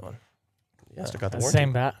want to get another one. Yeah, still got the The warranty.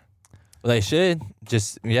 same bat. Well, they should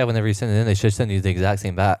just whenever you send it in, they should send you the exact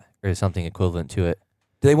same bat or something equivalent to it.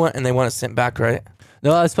 They want it sent back, right?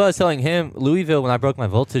 No, I was telling him Louisville when I broke my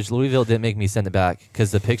voltage. Louisville didn't make me send it back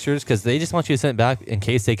because they just want you to send it back in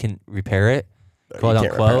case they can repair it, quote You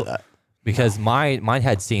can't repair unquote. that. Because mine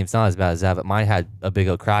had seams, not as bad as that, but mine had a big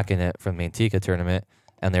old crack in it from Manteca tournament,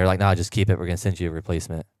 and they were like, "Nah, just keep it. We're gonna send you a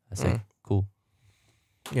replacement." I said, "Cool."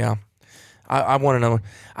 Yeah. I want another one.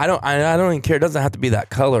 I don't even care. It doesn't have to be that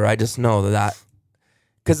color. I just know that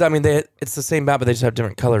because I mean it's the same bat, but they just have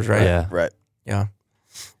different colors, right? Yeah. Right. Yeah.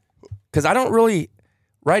 Because I don't really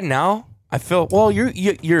right now. I feel well.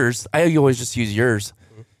 Yours. I always just use yours.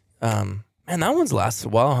 Man, that one's lasted a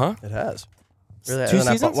while, huh? It has. Really, Two when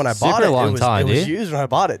I, seasons? when I Super bought it, long it was, time, it was dude. used when I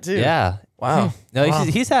bought it too. Yeah. Wow. No, Wow.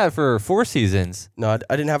 he's had it for 4 seasons. No, I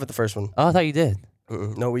didn't have it the first one. Oh, I thought you did.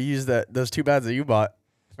 No, we used those 2 bats that you bought.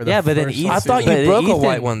 For the Yeah, but then first Ethan- I thought But you broke a Ethan-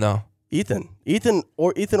 white one though. Ethan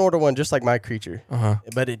ordered one just like my creature,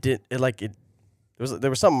 but there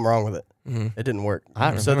was something wrong with it. It didn't work.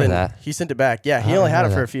 I don't so remember then that. he sent it back. Yeah, he I only had it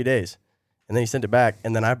remember for that. a few days, and then he sent it back,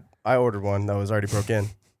 and then I ordered one that was already broke in,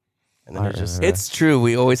 and then I it just remember It's true.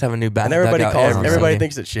 We always have a new bat. and in the everybody dugout calls. every Everybody Sunday.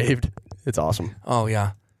 thinks it's shaved. It's awesome. Oh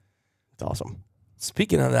yeah. It's awesome.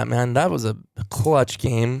 Speaking of that, man, that was a clutch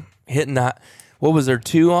game. Hitting that. What was there?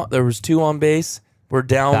 There was 2 on base. We're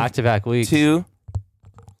down Back-to-back weeks. 2.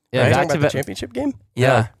 Yeah, Are you talking about the back-to-back. championship game?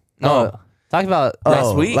 Yeah. No. Talk about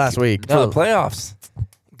Last week. Last week. For the playoffs.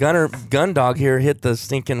 Gun Dog here hit the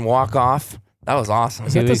stinking walk off. That was awesome.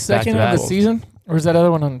 Is that the weeks second of the back-to-back. season, or is that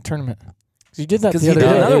other one on the tournament? 'Cause you did that 'Cause the he other did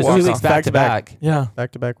day. another It was 2 walk-off. weeks back-to-back. Yeah.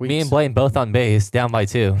 Back-to-back weeks. Me and Blaine both on base, down by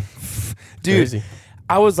 2. Dude, Crazy.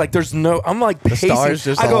 I was like, there's no, I'm like, pacing. stars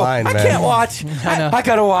just I go, aligned, I man. can't watch. I know. I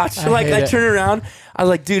gotta watch. I Like, hate I it. turn around. I was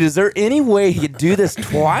like, dude, is there any way he could do this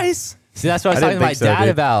twice? See, that's what I was I talking didn't to my think so, dad dude.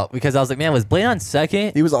 about because I was like, man, was Blaine on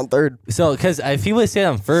second? He was on third. So, because if he would have stayed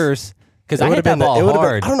on first, because I would've hit that been the- ball it would've been-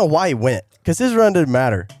 hard. I don't know why he went because his run didn't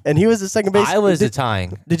matter, and he was the second base. I was the did,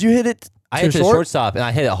 tying. did you hit it? I too hit the short? shortstop and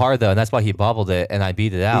I hit it hard though, and that's why he bobbled it and I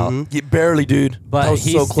beat it out. You barely, dude. That But was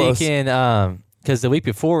he's so close. thinking, because the week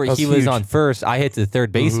before That was he was huge. on first, I hit the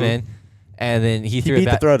third baseman, and then he threw beat it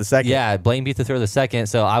the back. throw to second. Yeah, Blaine beat the throw to second,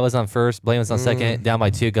 so I was on first, Blaine was on second, down by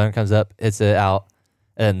 2, Gunner comes up, hits it out.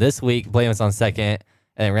 And this week, Blaine was on second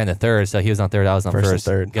and ran to third, so he was on third, I was on First and first.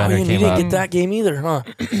 third. Oh, Gunner you came didn't up. get that game either, huh?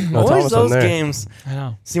 Thomas Always wasn't those there. games. I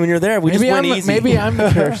know. See, when you're there, we Maybe just I'm win easy. maybe I'm the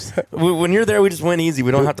curse. When you're there, we just win easy.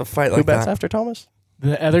 We don't have to fight Who like bats that. after Thomas?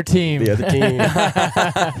 The other team. The other team.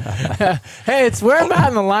 Hey, it's where I'm at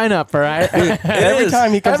in the lineup, all right? Every is.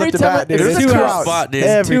 time he comes Every up to time bat, dude, There's it's a 2 cool outs. spot, dude.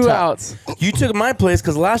 Every 2 time. outs. You took my place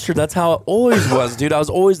because last year that's how it always was, dude. I was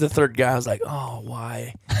always the third guy. I was like, oh,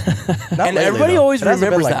 why? Not And lately, everybody though. always It hasn't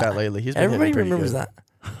been remembers like that. that lately. He's been Everybody hitting pretty remembers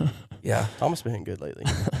good. that. Yeah. Thomas been hitting good lately.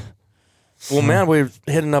 Well, man, we're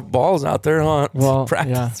hitting up balls out there, huh? Well,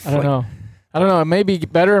 Practice. yeah. I don't know. I don't know. It may be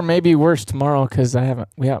better or maybe worse tomorrow because I haven't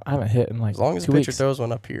hit in like As long as 2 the pitcher weeks. throws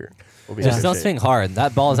one up here, we'll be in Just good don't shape. swing hard.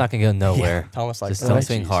 That ball is not going to go nowhere. Thomas likes Just don't like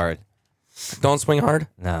swing cheese. hard. Don't swing hard.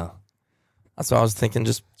 No. That's what I was thinking.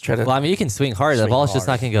 Just try to. Well, I mean, you can swing hard. The Swing ball's just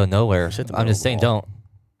hard. not going to go nowhere. Just hit the I'm just middle saying, of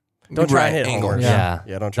don't. Don't try and Right hit angle. homers. Yeah.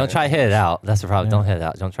 Yeah, don't Don't try to hit it out. That's the problem. Yeah. Don't hit it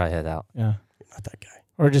out. Don't try to hit it out. Yeah. You're not that guy.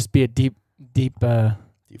 Or just be a deep Deep fly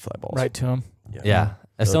balls. right to him. Yeah.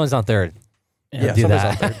 If someone's on third, Yeah, do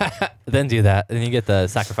somebody's on that. Then do that. Then you get the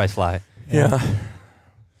sacrifice fly. Yeah.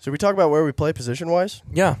 So we talk about where we play position wise.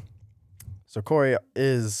 Yeah. So Corey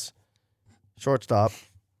is shortstop,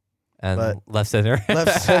 And But- left center.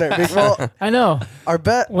 left center. Well, I know. our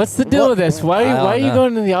bet. What's the deal What- with this? Why I why are don't you know.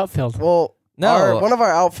 going to the outfield? Well, No. one of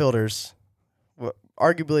our outfielders,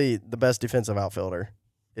 arguably the best defensive outfielder,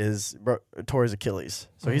 is tore his Achilles.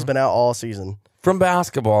 So he's been out all season. From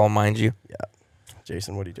basketball, mind you.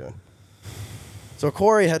 Jason, what are you doing? So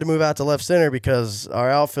Corey had to move out to left center because our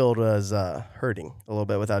outfield was hurting a little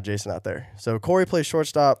bit without Jason out there. So Corey plays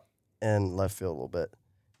shortstop and left field a little bit.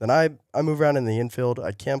 Then I move around in the infield.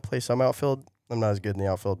 I can play some outfield. I'm not as good in the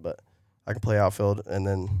outfield, but I can play outfield. And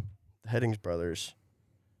then the Headings brothers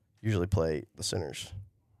usually play the centers,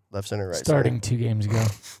 left center, right Starting 2 games ago.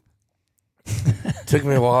 Took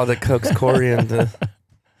me a while to coax Corey into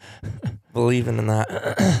believing in that.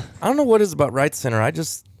 I don't know what it is about right center. I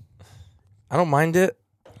don't mind it,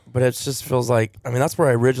 but it just feels like, I mean, that's where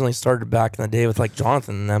I originally started back in the day with like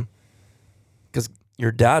Jonathan and them. Because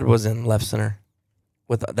your dad was in left center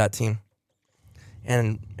with that team.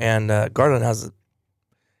 And Garland has a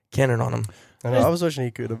cannon on him. center. I was wishing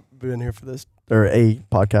he could have been here for this, or a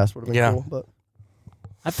podcast would have been Yeah. cool. But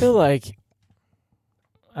I feel like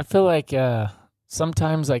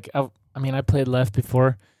sometimes like I played left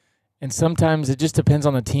before, and sometimes it just depends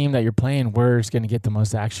on the team that you're playing where's going to get the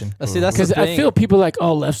most action. See, that's the Because I thing. feel people like,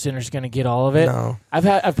 oh, left center's going to get all of it. No.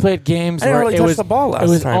 I've played games I didn't where really it touch was the ball last it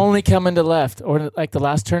was time. only coming to left, or like the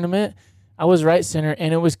last tournament, I was right center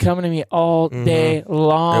and it was coming to me all day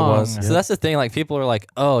long. It was. So that's the thing. Like people are like,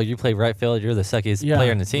 "Oh, you play right field. You're the suckiest Yeah.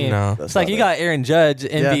 player in the team." No. that's It's like not you it. got Aaron Judge,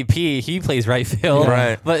 MVP. He plays right field,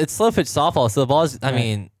 Right. But it's slow pitch softball, so the ball's. I Right.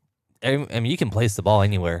 mean, you can place the ball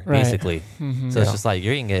anywhere Right. basically. Mhm. So it's just like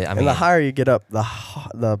you're gonna get. I and mean, the higher you get up, the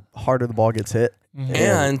harder the ball gets hit. Mhm.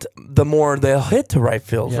 And the more they'll hit to right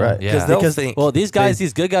field. Yeah. Right. Yeah. They'll Because- think, well, these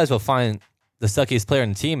good guys will find the suckiest player in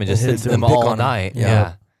the team and just hit hit to them him, pick all on him. night. Yeah.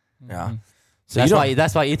 Yeah. yeah. Mhm. So you don't,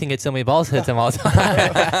 That's why Ethan gets so many balls hit him all the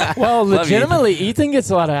time. Well, Love you. legitimately, Ethan gets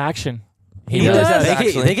a lot of action. He He does. does, They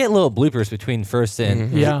actually. get little bloopers between first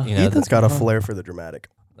and Mhm. Yeah. you know, Ethan's got a flair for the dramatic.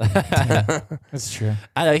 That's true.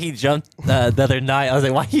 I know he jumped the other night. I was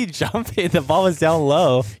like, why are you jumping? The ball was down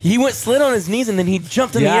low. He slid on his knees and then he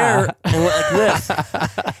jumped in the air and went like this.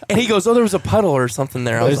 And he goes, "Oh, there was a puddle or something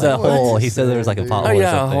there." I was There's like, a hole. He said there was like a pothole "Oh or yeah,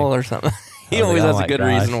 a something. hole or something." He I was always like, has oh a my good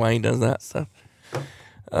gosh. reason why he does that stuff.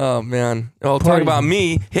 Oh man! Oh, talk Party. about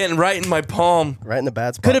me hitting right in my palm. Right in the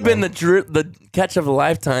bad spot. Could have been man. the catch of a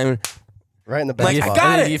lifetime. right in the bad Like spot. I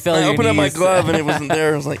got it. You fell on I your opened up my knees. glove and it wasn't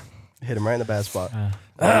there. I was like, Hit him right in the bad spot. Uh,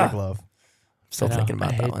 Right in the glove. still I know, thinking I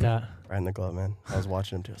about hate that one. that. Right in the glove, man. I was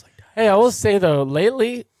watching him too. I was like, Hey, I will say though,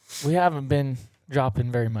 lately we haven't been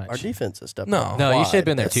dropping very much. our defense has stepped No. up. No, you Wide. should have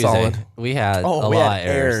been there That's Tuesday. solid. We had Oh, a we lot had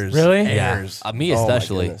of errors. Really? Yeah. Errors. Me Oh, my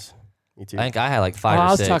especially. goodness. Me too. I think I had like 5 Oh, or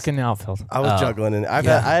I was 6. talking outfield. I was Oh. juggling and I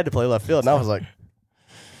Yeah. had to play left field and I was like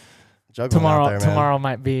juggling out there, man. Tomorrow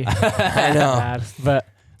might be I know. bad, but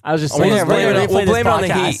I was just Oh, saying. we're We're gonna gonna we'll replay blame it on the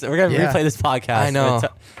this heat. podcast. We're gonna Yeah. replay this podcast. I know. when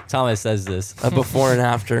Thomas says this. A before and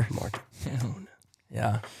after. Mark.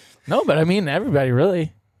 Yeah. No, but I mean everybody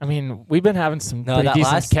really. I mean, we've been having some No, pretty that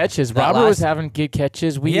decent last- catches. that Robert was last- having good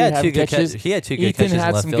catches. We He had had 2 good catches. catches. He had 2 good Ethan catches. in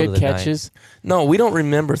had left some field good of the night. catches. No, we don't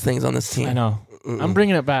remember things on this team. I know. I'm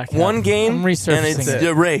bringing it back. One game I'm and resurfacing it's it.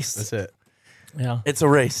 erased. That's it. Yeah. It's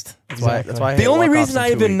erased. That's why I The hate only walk-offs reason in I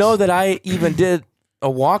 2 even weeks. know that I even did a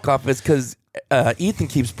walk off is because Ethan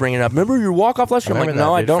keeps bringing it up. Remember your walk off last year? I'm like, remember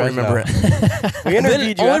no, that, I dude. don't Fresno. remember it. We Then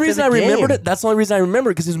interviewed the you only after reason the I remembered game. it, that's the only reason I remember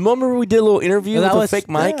because remember we did a little interview No, with that a was- fake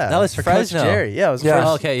mic? Yeah, That was for Coach Fresno. Jerry. Yeah, it was Yeah. Fresno.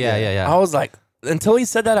 Oh, okay, yeah. I was like, until he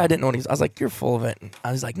said that, I didn't know what he was. I was like, you're full of it. And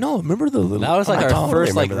I was like, no, remember the little. That was like I'm our totally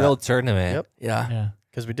first like remember real that. tournament. Yep. Yeah. Yeah.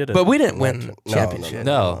 Because we did it. But we didn't win championship.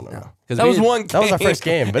 No. That we was did- one game. That was our first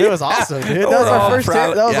game, but it was awesome, dude. That was We're all our first.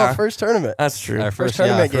 proud. That was Yeah. our first tournament. That's true. Our first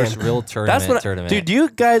tournament first game. real tournament. That's what, tournament. dude. You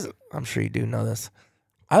guys, I'm sure you do know this.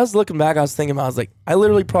 I was looking back. I was thinking about. I was like, I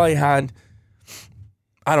literally probably had.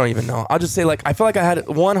 I don't even know. I'll just say like I feel like I had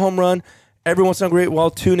 1 home run. Every once in a great while,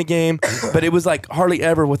 2 in a game, but it was like hardly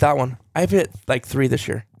ever with that one. I've hit like 3 this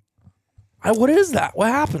year. What is that? What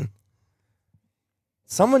happened?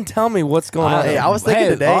 Someone tell me what's going on. Hey, I was thinking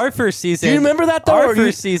today. Our first season. Do you remember that though? Our Or you-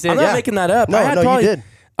 first season. I'm not Yeah. making that up. No, I had no, you probably did.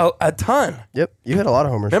 a ton. Yep, you hit a lot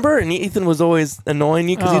of homers. Remember? And Ethan was always annoying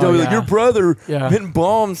you because he'd Oh, always like, yeah. your brother Yeah. hitting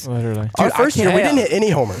bombs. Literally. Our Dude, I first year, we can't- didn't hit any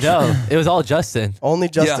homers. No, it was all Justin. Only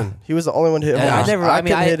Justin. He was the only one to hit And homers. I never. I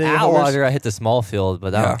mean, couldn't hit any at homers. Water, I hit the small field,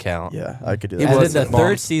 but that Yeah. don't count. Yeah, I could do He that. And was then the hitting third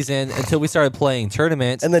bombs. season, until we started playing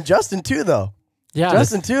tournaments. And then Justin too, though. Yeah.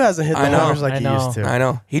 Justin too hasn't hit the I know. homers like I he know. used to. I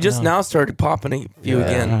know. He just No. now started popping a few Yeah.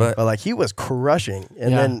 again, but But like he was crushing,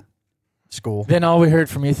 and Yeah. then school. Then all we heard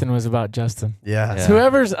from Ethan was about Justin. Yeah. Yeah.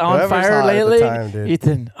 Whoever's on Whoever's fire hot at the lately, time, dude.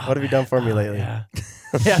 Ethan. What have you done for me lately? Yeah.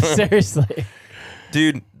 Yeah. Seriously.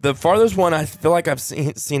 dude, the farthest one I feel like I've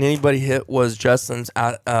seen anybody hit was Justin's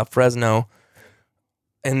at Fresno.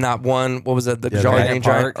 In that one, what was it? The Yeah, Jolly Granite Green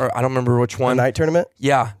Giant, Park. or I don't remember which One one. night tournament,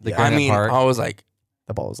 Yeah, The I Granite mean, Park. I was like,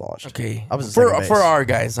 the ball was launched. okay, I was at for second base. our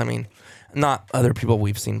guys. I mean, not other people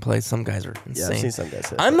we've seen play. Some guys are Yeah, I've insane. seen some guys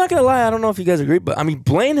hit. I'm not gonna lie. I don't know if you guys agree, but I mean,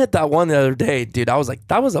 Blaine hit that one the other day, dude. I was like,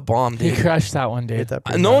 that was a bomb, He dude. crushed that one, hit dude. that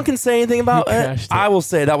pretty No hard. one can say anything about He it. crushed it. I will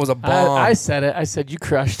say that was a bomb. I said it. I said you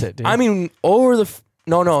crushed it, dude. I mean, over the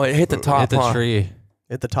no, it hit the top. hit the huh? tree.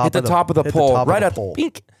 hit the top. Hit the top of the hit pole, top of right the at the pole.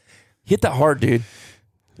 pink. Hit that hard, dude.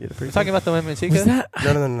 You hit a free We're talking about the women, was Tika. that?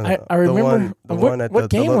 No. I remember. the what one at what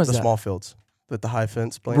game was the that? small fields with the high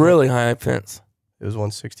fence. Playing. Really high fence. It was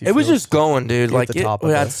 160. It was fields. just going, dude. Hit Like the it top of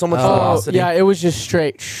had it. so much Oh, velocity. yeah. It was just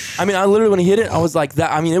straight. I mean, I literally when he hit it, I was like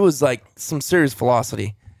that. I mean, it was like some serious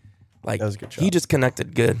velocity. Like That was a good shot. he just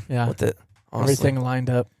connected good Yeah. with it. Honestly. Everything lined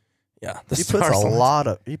up. Yeah, He puts a stars on lot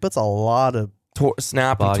of. He puts a lot of.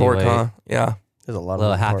 snap and Body torque, weight. huh? Yeah, There's a lot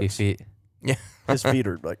Little of happy parts. feet. His feet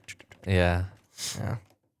are like. Yeah. yeah,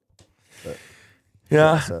 But-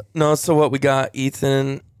 yeah. so- No, so what we got,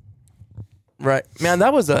 Ethan. Right, man,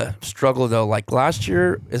 that was a struggle though. Like last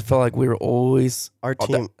year, it felt like we were always. Our Oh,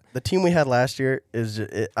 team, the team we had last year, is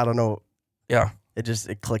I don't know. Yeah,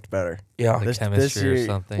 It clicked better. yeah. Like This chemistry year- or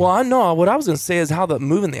something. Well, I know what I was gonna say is how the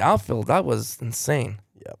move in the outfield that was insane.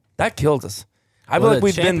 Yep. That killed us. I Well, feel like the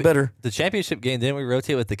we've been champi- better. the championship game, didn't we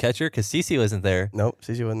rotate with the catcher? Because Cece wasn't there. Nope,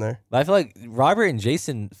 CC wasn't there. But I feel like Robert and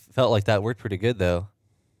Jason felt like that worked pretty good, though.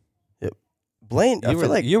 Blaine, I You, feel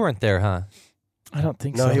like you weren't there, huh? I don't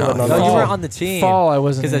think No, so. he wasn't on No, the you team. were on the team. Fall, I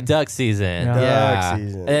wasn't. Because of in. duck season. Yeah. Yeah. Duck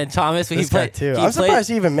season. And then Thomas, he This guy played too. he I'm played, surprised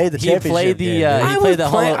he even made the he championship played the, game. he I played was the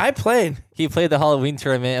playing. Hall- I played. he played the Halloween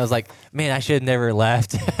tournament. I was like, man, I should have never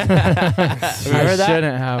left. Remember I that?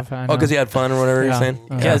 shouldn't have. I Oh, know. because he had fun or whatever you're saying.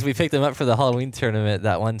 Because we picked him up for the Halloween tournament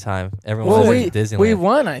that one time. Everyone Well, was we at Disneyland. we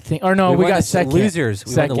won, I think. Or no, we won got the second. losers.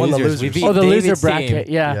 We Second. won the Won the losers. We losers. beat Oh, the David's loser team. bracket.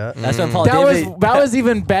 Yeah. Yeah. That's when Paul That David. was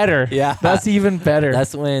even better. Yeah. That's even better.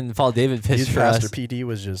 That's when Paul David pitched Youth for Pastor us. PD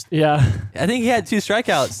was just yeah. I think he had 2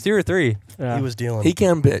 strikeouts, 2 or 3. Yeah. he was dealing. He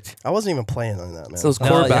can bitch. I wasn't even playing on that, man. So his No,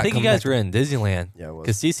 quarterback. I think you come guys back. were in Disneyland. Yeah, it was.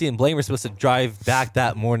 Because CC and Blaine were supposed to drive back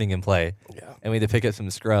that morning and play. Yeah. And we had to pick up some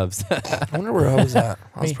scrubs. I wonder where I was at.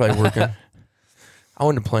 I was probably working. I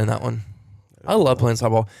wanted to play in that one. I love playing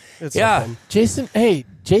softball. It's Yeah. so fun.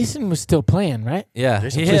 Jason was still playing, right? Yeah,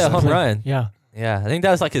 Jason he hit a Jason home played. run. Yeah. Yeah, I think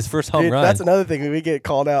that was like his first home Dude, run. that's another thing. We get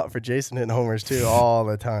called out for Jason hitting homers too all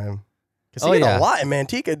the time. Because Oh, he hit yeah. a lot in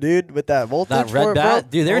Manteca, dude, with that voltage. that for red it, bat, bro.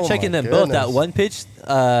 dude. They were Oh checking my them both. That goodness. one pitch,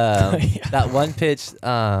 that one pitch,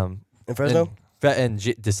 in Fresno. in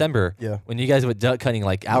December. Yeah. When you guys went duck hunting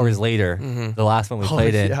like hours later, Mhm. the last one we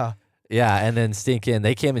played in. Yeah. Yeah, and then Stinkin',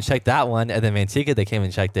 they came and checked that one, and then Manteca, they came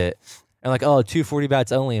and checked it. And like, oh, 240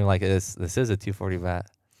 bats only. I'm like, this is a 240 bat.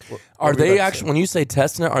 Are they actually, when you say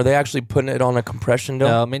testing it, are they actually putting it on a compression dome?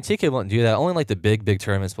 No, Manteca won't do that. Only like the big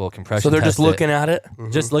tournaments will compression. So they're just test it. looking at it?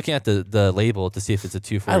 Just looking at the label to see if it's a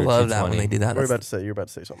 240. I or love that when 220. they do that. What were you That's- about to say? You're about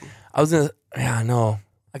to say something. I was gonna, yeah, I know,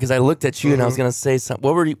 because I looked at you and I was gonna say something.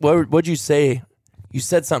 What'd you say? You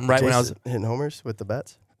said something right when I was, Jason hitting homers with the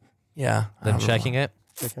bats, yeah. I Them don't checking it.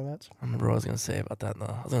 checking bats. I remember what I was gonna say about that though.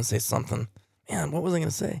 I was gonna say something. Man, what was I gonna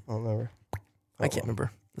say? I don't remember. I can't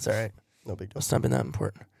remember. It's all right. No big deal. Must not been that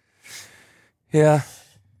important. Yeah.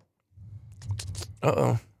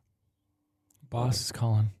 Uh-oh. Boss is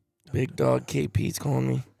calling. Big dog KP's calling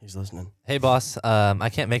me. He's listening. Hey, boss, I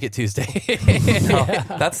can't make it Tuesday. No,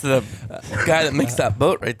 that's the guy that makes that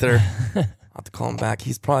boat right there. I'll have to call him back.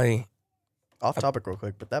 He's probably, Off topic real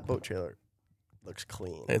quick, but that boat trailer looks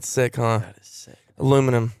clean. it's sick, huh? That is sick.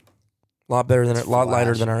 Aluminum. A lot better than It's it, a lot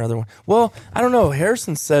lighter than our other one. Well, I don't know.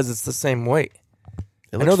 Harrison says it's the same weight.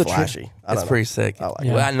 It I looks know the flashy. I It's don't pretty sick. know. I like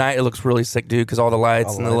Yeah. Well, at night it looks really sick, dude, because all the lights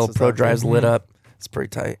All the and the lights little and pro stuff. drives lit Mhm. up. It's pretty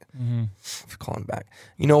tight. Mm-hmm. Call him back.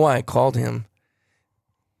 You know why I called him?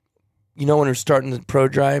 You know when we're starting the pro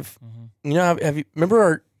drive, you know, have you remember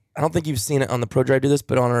our? I don't think you've seen it on the pro drive do this,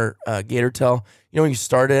 but on our Gator Tail, you know when you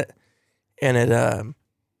start it and it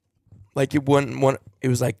like it wouldn't want, it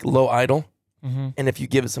was like low idle, Mm-hmm. and if you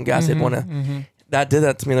give it some gas, it'd want to. Mm-hmm. That did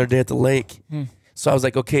that to me the other day at the lake. Hmm. So I was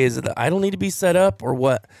like, okay, is it the idle need to be set up or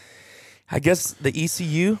what? I guess the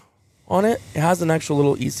ECU on it has an actual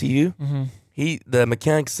little ECU. Mm-hmm. The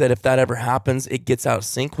mechanic said if that ever happens, it gets out of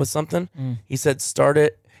sync with something. Mm. He said start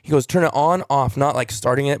it. He goes turn it on, off, not like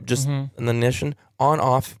starting it, just Mhm. in the ignition, on,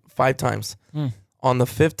 off 5 times. Mm. On the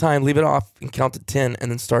 5th time, leave it off and count to 10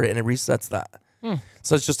 and then start it and it resets that. Mm.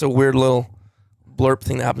 So it's just a weird little blurb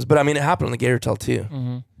thing that happens. But I mean, it happened on the Gator Tail too.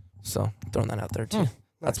 Mm-hmm. So throwing that out there too. Mm.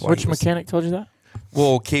 That's why. Which he was- mechanic told you that?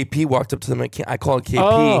 Well, KP walked up to the mechanic. I called KP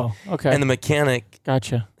Oh, okay. and the mechanic.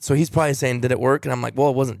 Gotcha. So he's probably saying, did it work? And I'm like, well,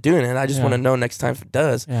 it wasn't doing it. I just Yeah. want to know next time if it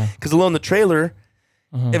does. Yeah. Because alone the trailer,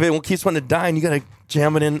 Mhm. if it keeps wanting to die and you got to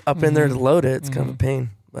jam it in up in there to load it, it's kind of a Mhm. pain.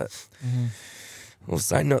 But Mhm. little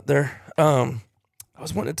side note there. I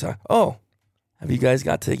was wanting to talk. Oh, have you guys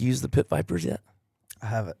got to use the Pit Vipers yet? I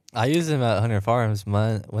have it. I used them at Hunter Farms.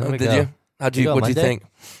 When Oh, we did go? you? How'd We you? go What'd you Monday? think?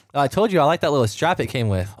 I told you I like that little strap it came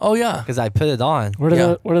with Oh yeah. because I put it on. What are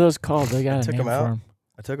Yeah. what are those called? They got a took name 'em out. for 'em.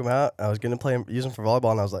 I took him out. I was gonna use him for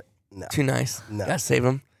volleyball, and I was like, no, Too nice. no. Gotta save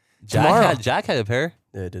them. Jack Tomorrow. had a pair.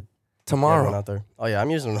 Yeah, I did. Yeah, I went Tomorrow. out there. Oh yeah, I'm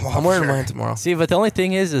using them. I'm wearing mine tomorrow. See, but the only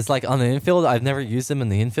thing is like on the infield, I've never used them in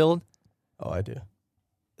the infield. Oh, I do.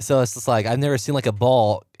 So it's just like I've never seen like a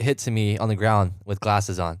ball hit to me on the ground with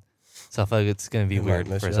glasses on. So I feel like it's gonna be It might weird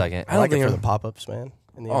miss for a you. second. I I don't like it think for I'm- the pop-ups, man.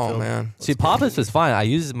 In the Oh infield. man. See, Pop-Ups was fine. I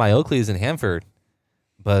used my Oakleys in Hanford,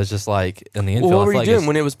 but it's just like in the infield. Well, what I were feel you like doing it's-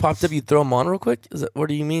 when it was popped up? You throw them on real quick. Is that what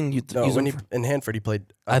do you mean? You No, use when them he for- in Hanford, he played.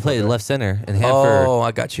 I played outfielder. left center in Hanford Oh,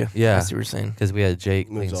 I got you. Yeah. I see what you're saying. because we had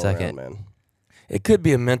Jake Moves playing all second. around, man. It could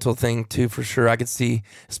be a mental thing too, for sure. I could see,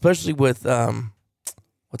 especially with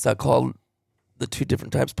what's that called? The two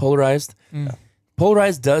different types, polarized. Mm.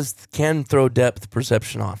 Polarized can throw depth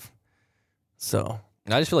perception off. So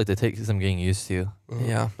I just feel like they take some getting used to.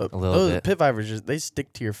 yeah, But A little those bit. pit vipers, they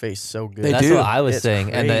stick to your face so good. They That's do. what I was It's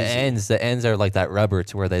saying. And crazy. the ends are like that rubber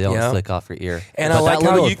to where they don't Yeah. slick off your ear. and But I like that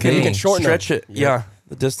how little you can thing- shorten stretch them. it. Yeah,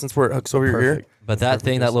 the distance where it hooks over your ear. Perfect. But that Perfect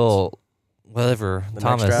thing, that distance. little whatever, The neck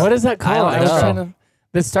Thomas. strap. What is that called? don't I was know. trying to.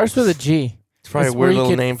 It starts with a G. It's probably It's a where weird you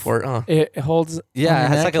little can- name for it, huh? It holds. on Yeah, your it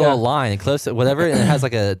has neck, like a yeah. little line. It close to whatever, and it has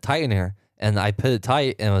like a tightener. And I put it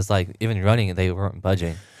tight, and it was like even running, they weren't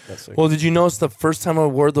budging. That's sick. Well, did you notice the first time I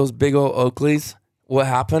wore those big old Oakleys? What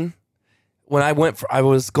happened? When I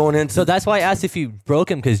was going into. So that's why I asked if you broke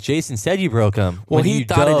them because Jason said you broke them. Well, he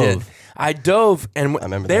thought I did. I dove, and I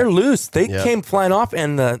remember they're that. loose. They Yeah. came flying off,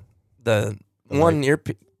 and the one ear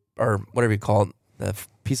or whatever you call it, the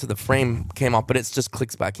piece of the frame came off, but it just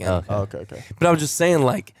clicks back in. Okay. Oh, okay. But I was just saying,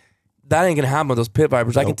 like, that ain't gonna happen with those pit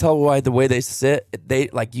vipers. I can Nope. tell why the way they sit. They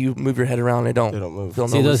like you move your head around, they don't move. feel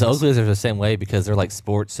See, no those looseness. Oakleys are the same way because they're like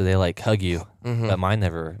sports, so they like hug you. Mhm. But mine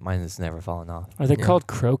has never fallen off. Are they Yeah. called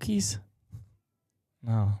croquis?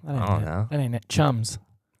 No, that ain't I don't it. know. That ain't it. Chums.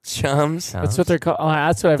 Chums. That's what they're called. Oh,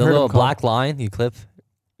 that's what I've the heard little them called. black line you clip.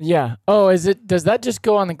 Yeah. Oh, is it? Does that just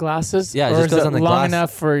go on the glasses? Yeah, it or just is goes it on the long glass.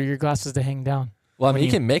 enough for your glasses to hang down? Well, I When mean, you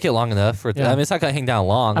you- can make it long enough for. Yeah. I mean, it's not gonna hang down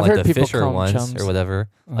long I've like heard the people Fisher call 'em ones chums. or whatever.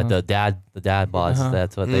 Like Uh-huh. the dad bods. Uh-huh.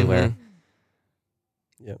 That's what they wear.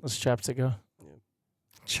 Mhm. Those straps that go.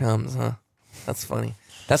 Chums, huh? That's funny.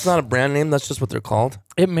 That's not a brand name. That's just what they're called.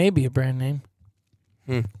 It may be a brand name.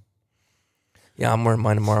 Yeah, I'm wearing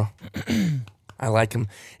mine tomorrow. I like them.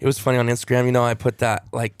 It was funny on Instagram. You know, I put that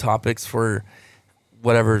like topics for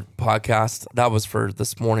whatever podcast. That was for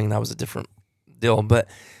this morning. That was a different deal. But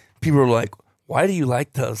people were like, "Why do you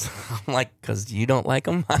like those?" I'm like, "Cause you don't like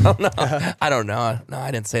them." I don't know. I don't know. No, I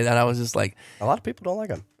didn't say that. I was just like, A lot of people don't like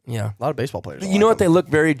them. yeah. A lot of baseball players. You know what? They look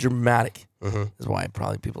very dramatic. Mhm. Is why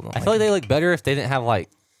probably people don't. I feel like they look better if they didn't have like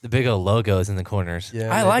the big old logos in the corners.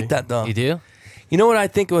 Yeah, I like that though. You do? You know what I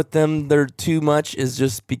think with them? They're too much is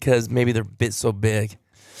just because maybe they're a bit so big.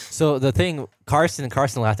 So the thing, Carson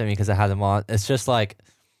laughed at me because I had them on. It's just like,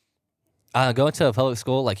 going to a public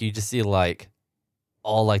school, like you just see like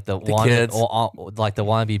all like the kids. like the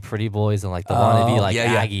wannabe pretty boys and like the wannabe like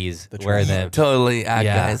yeah, yeah. Aggies The wearing trash. them. Totally ag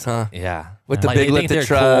Yeah. guys, huh? Yeah, With And, the like, big they think lifted they're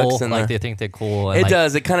trucks cool, and like the- they think they're cool. And It like,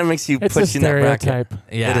 does. It kind of makes you It's put a you in that bracket. stereotype.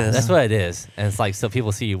 Yeah, It is. that's what it is, and it's like so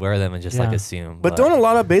people see you wear them and just like Yeah. assume. But don't a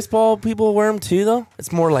lot of baseball people wear them too, though?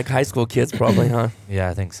 It's more like high school kids, probably, huh? yeah,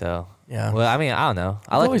 I think so. Yeah. Well, I mean, I don't know.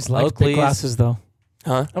 I I've like always liked big Oakleys. glasses though.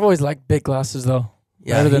 Huh? I've always liked big glasses though.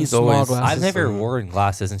 Yeah, Better than he's small always. glasses. I've never worn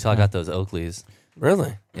glasses until I got those Oakleys.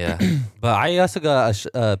 Really? Yeah, but I also got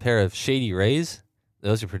a pair of Shady Rays.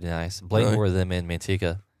 Those are pretty nice. Blake Really? wore them in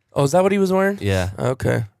Manteca. Oh, is that what he was wearing? Yeah,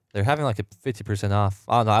 Okay. they're having like a 50% off.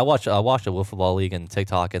 I don't know. I watched a Wiffle Ball League and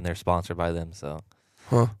TikTok, and they're sponsored by them. So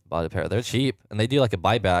Huh. bought a pair. They're cheap, and they do like a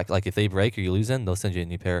buyback. Like if they break or you lose them, they'll send you a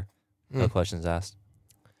new pair. No Hmm. questions asked.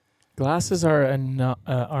 Glasses are an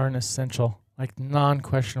essential, like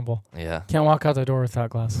non-questionable. Yeah. Can't walk out the door without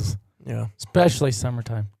glasses, Yeah. especially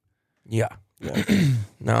summertime. Yeah.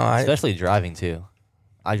 No, I. Especially driving too.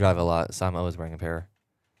 I drive a lot, so I'm always wearing a pair.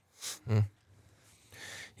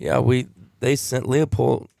 Yeah, they sent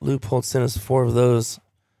Leopold sent us 4 of those.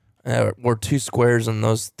 Or 2 squares and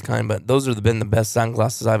those kind, but those are been the best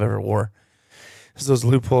sunglasses I've ever wore. It's those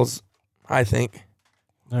loopholes, I think.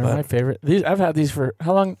 They're But- my favorite. These I've had these for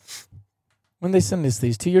how long? When they send us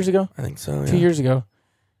these 2 years ago? I think so. 2 Yeah. years ago,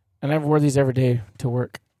 and I've wore these every day to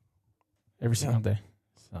work, every single day.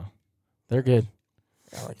 So they're good.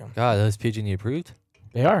 I like 'em. God, those PG&E approved?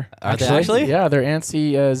 They are. Are they actually? Yeah, they're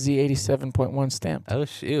ANSI Z87.1 stamped. Oh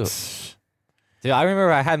shoot. Dude, I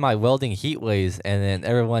remember I had my welding heat waves, and then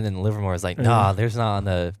everyone in Livermore was like, "Nah, there's not on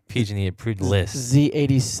the PG&E approved list."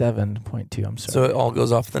 Z87.2. I'm So sorry. it all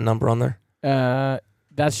goes off the number on there.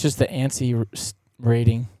 That's just the ANSI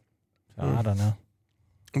rating. So Hmm. I don't know.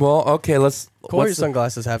 Well, okay, let's. Corey's what's the-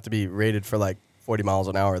 sunglasses have to be rated for like 40 miles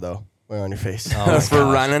an hour though. Wear on your face. Oh my That's for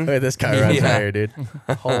gosh. running. Look at this guy runs Yeah. right here, dude.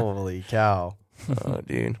 Holy cow, Oh,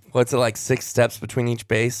 dude. What's it like? 6 steps between each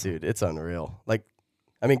base? dude, it's unreal. Like,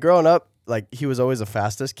 I mean, growing up, like he was always the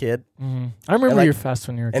fastest kid, I remember And, like- you were fast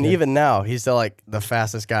when you were a and kid. even now, he's still like the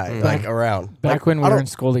fastest guy Mm. like around. back Like, when we I were don't- in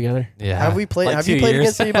school together. Yeah. Have we played? Like have you 2 played years.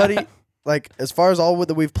 against anybody? Like as far as all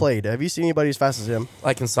that we've played, have you seen anybody as fast as him?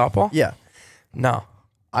 Like in softball? Yeah, No.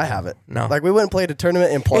 I haven't. No. Like we went and played a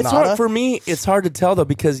tournament in It's hard Planada. for me. It's hard to tell though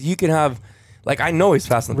because you can have, like, I know he's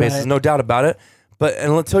fast on the bases, Right. no doubt about it. But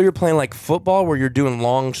until you're playing like football where you're doing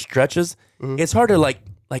long stretches, it's hard to like,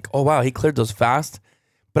 oh wow, he cleared those fast.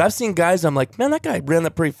 But I've seen guys, I'm like, man, that guy ran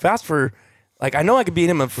that pretty fast for, like, I know I could beat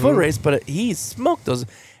him in a foot race, but he smoked those,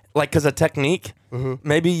 like, because of technique.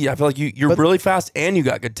 Maybe I feel like you're But- really fast and you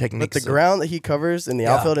got good technique. but the so- ground that he covers in the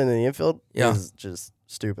Yeah. outfield and in the infield Yeah. is just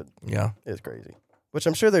stupid. Yeah, It's crazy. Which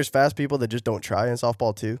I'm sure there's fast people that just don't try in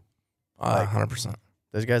softball too. 100%.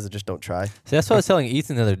 There's guys that just don't try. See, that's what I was telling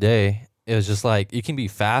Ethan the other day. It was just like you can be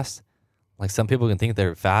fast. Like some people can think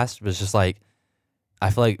they're fast, but it's just like I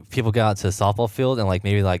feel like people get out to the softball field and like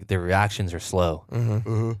maybe like their reactions are slow. Mm-hmm.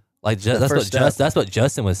 Mm-hmm. Like The that's first what step. that's what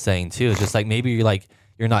Justin was saying too. It's just like maybe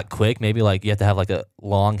you're you're not quick. Maybe like you have to have like a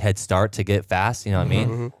long head start to get fast. You know what I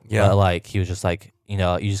mean? Yeah. But like he was just like, you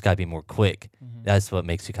know, you just gotta be more quick. That's what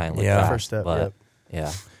makes you kind of look fast. First step. But Yep.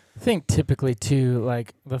 yeah, I think typically too,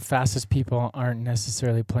 like the fastest people aren't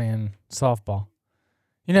necessarily playing softball.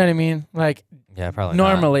 You know what I mean? Like yeah, probably not.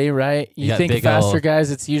 normally, right? You You got think big faster old-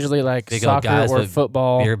 guys, it's usually like big old soccer guys or with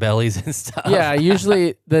football. beer bellies and stuff. Yeah,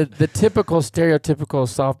 usually the typical stereotypical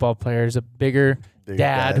softball player is a bigger Bigger guy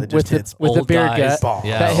dad that with just hits a old beer guys. gut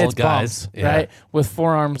Yeah, that old hits guys. bombs, Yeah. right? With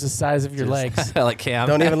forearms the size of your legs. like Cam.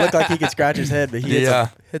 Don't even look like he can scratch his head, but he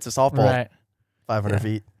hits a softball Right. 500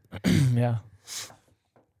 feet. Yeah.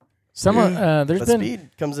 Someone there's But been speed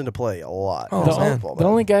comes into play a lot. Oh, in the, man. softball, the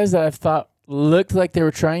only guys that I've thought looked like they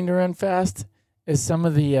were trying to run fast is some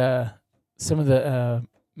of the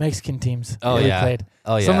Mexican teams Oh, that we yeah. played.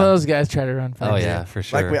 Oh yeah. Some of those guys try to run fast. Oh yeah, for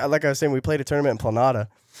sure. like I was saying, we played a tournament in Planada,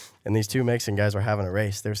 and these two Mexican guys were having a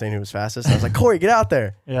race. They were saying who was fastest. I was like, Corey, get out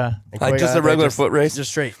there. Yeah. And Like Corey just got a out there, regular foot race. just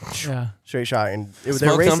straight Yeah. shot. And they're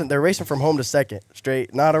Smoked racing. them? They're racing from home to second,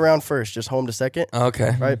 straight, not around first, just home to second,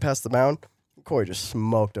 Okay. right past the mound. Corey just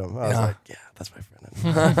smoked him. I was Yeah. like, yeah, that's my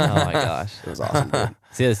friend. Oh my gosh. It was awesome. Dude.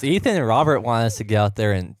 See, this Ethan and Robert want us to get out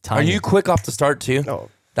there and time. Are you quick off the start too? No,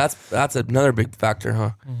 That's another big factor,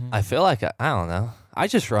 huh? I feel like I don't know. I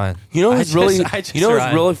just run. You know I who's just- really I just you know who's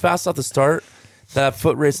run. really fast off the start? That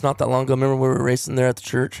foot race not that long ago. Remember we were racing there at the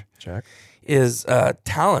church? Jack. Is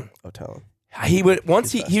Talon. Oh, tell him. He would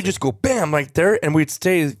once He's he would just go bam right there, and we'd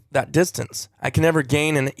stay that distance. I can never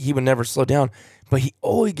gain, and he would never slow down. But he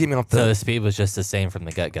always get me off So the the speed was just the same from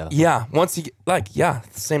the get go. yeah. Once he the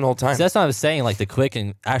same the whole time. So that's what I was saying. Like the quick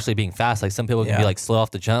and actually being fast. Like some people can be Yeah. like slow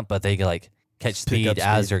off the jump, but they can like catch Pick up speed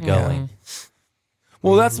as speed. they're going.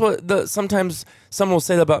 Well, that's what sometimes someone will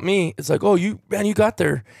say that about me. It's like, oh, you got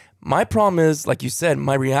there. My problem is, like you said,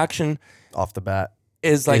 my reaction Off the bat.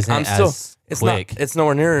 is like Isn't I'm as still it's quick. not it's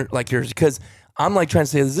nowhere near like yours because I'm like trying to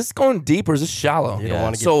say, is this going deep or is this shallow? You Yeah. don't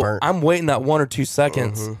want to get So burnt. I'm waiting that 1 or 2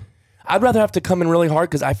 seconds. I'd rather have to come in really hard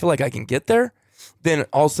because I feel like I can get there than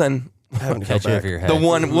all of a sudden Having to go Catch you back. over your head.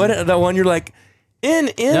 the one you're like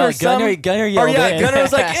in No, or something. Gunner Or yelled yeah, in. Gunner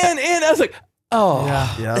was like in. I was like, oh.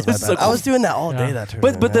 Yeah. Yeah, that It was was my so bad. I was doing that all day Yeah. that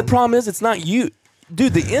tournament. But the man. problem is, it's not you,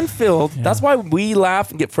 dude. The infield. That's why we laugh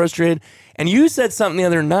and get frustrated. And you said something the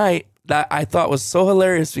other night that I thought was so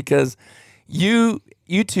hilarious because you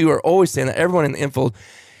two are always saying that everyone in the infield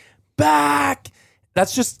back.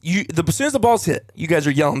 That's just you. As soon as the ball's hit, you guys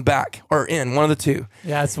are yelling back or in, one of the two.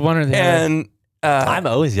 Yeah, it's one or the other. And I'm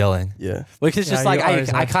always yelling, Yeah. which is just Yeah, like you always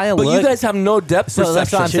I have. kind of but look. you guys have no depth so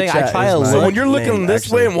that's what I'm perception. saying. I Chit-chat try is to my- So look. when you're looking Name, this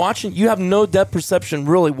way actually. and watching, you have no depth perception.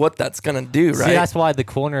 Really, what that's gonna do, right? See, that's why the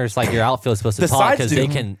corners, like your outfield, is supposed to The talk sides because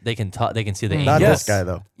do. they can talk. They can see the Not angles. Yes. this guy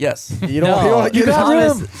though. Yes. You No, don't. You don't. you got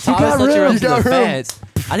Thomas, room. Thomas got let you room. run You to the got room. fence.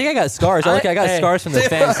 I think I got scars. I got Hey. scars from the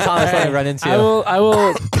fence. Thomas let me run into. I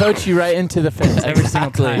will coach you right into the fence every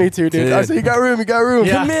single time. Me too, dude. Dude. I said you got room. You got room.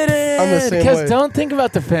 Yeah. Committed. I'm the same Because way. don't think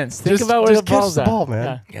about the fence. Think Just- about where just the ball's catch the at. ball,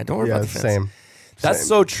 man. Yeah, don't worry Yeah, about it's the the fence. same. That's Same.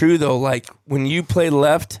 so true though. Like when you play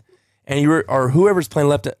left and or whoever's playing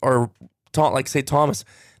left or like say Thomas,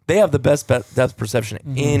 they have the best depth perception of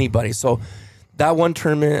anybody. So that one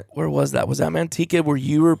tournament, where was that? Was that Manteca where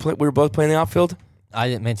we were both playing the outfield?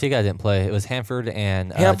 Manteca I didn't play. It was Hanford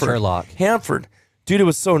and Hanford. Sherlock. Hanford. Dude, it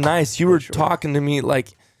was so nice. You were talking to me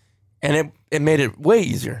like, and it made it way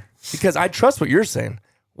easier because I trust what you're saying.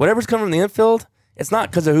 Whatever's coming from the infield, it's not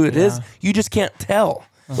because of who it is. You just can't tell.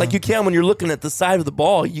 Like you can when you're looking at the side of the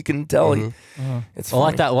ball, you can tell. It's Well,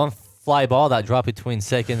 like funny. that one fly ball that dropped between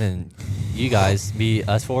second and you guys beat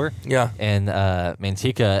us for. Yeah. And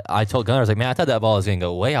Manteca, I told Gunnar, I was like, man, I thought that ball was gonna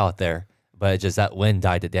go way out there, but it just that wind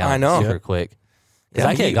died it down. I know. super quick. Because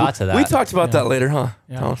I could have got to that. We talked about that later, huh?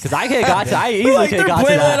 Yeah. Thomas? Because I could have got to. I We're easily like, could they're have got to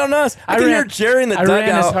playing that. that on us. I can ran- hear Jerry in the I ran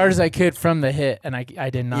as dugout. hard as I could from the hit, and I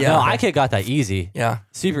did not. Yeah. No, get I there. could have got that easy. Yeah.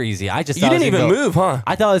 Super easy. I just You thought didn't it was even gonna go- move, huh?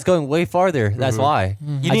 I thought I was going way farther. That's why.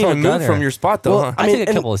 You I didn't told even move Gunnar. from your spot, though, Well, huh? I, mean, took a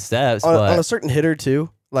and couple of steps, on but a certain hitter too,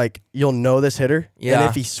 like you'll know this hitter, Yeah. and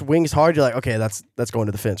if he swings hard, you're like, okay, that's going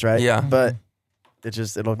to the fence, right? Yeah. But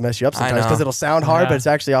it'll mess you up I sometimes know. because it'll sound hard, Yeah. but it's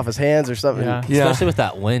actually off his hands or something. Yeah. Yeah. especially with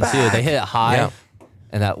that wind too. They hit it high, Yeah.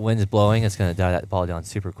 and that wind's blowing. It's gonna die that ball down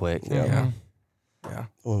super quick. Yeah. Yeah.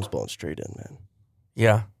 The one was blowing straight in, man.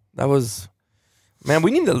 Yeah. That was, man,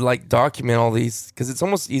 we need to like document all these because it's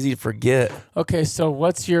almost easy to forget. Okay, so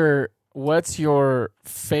what's your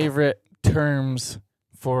favorite terms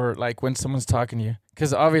for like when someone's talking to you?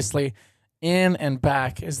 Because obviously, in and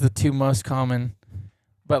back is the two most common.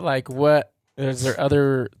 But like, is there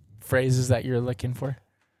other phrases that you're looking for?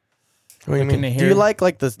 What do you Looking mean? to Do hear? you like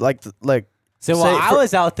the So Say while I for-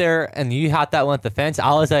 was out there and you hot that one at the fence,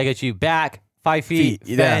 I was like at you back 5 feet.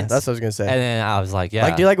 Yeah, fence. that's what I was gonna say. And then I was like, yeah.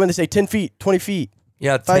 Like, do you like when they say 10 feet, 20 feet,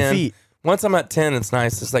 Yeah, 5 10. feet? Once I'm at 10, it's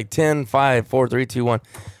nice. It's like 10, 5, 4, 3, 2, 1.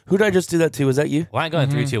 Who did I just do that to? Was that you? Well, I ain't going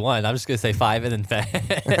 3, 2, 1. I'm just gonna say 5 and then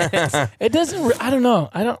fence. It doesn't. I don't know.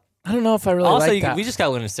 I don't know if I really Also, like that. we just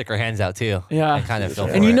gotta learn to stick our hands out too. Yeah. And kind of feel.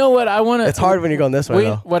 and you know what I want to? It's hard when you're going this way,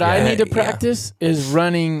 though. What I Yeah, need to yeah. practice is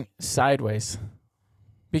running sideways,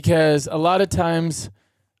 because a lot of times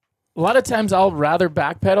I'll rather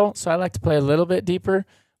backpedal, so I like to play a little bit deeper.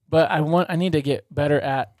 But I need to get better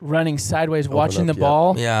at running sideways, watching up, the yeah.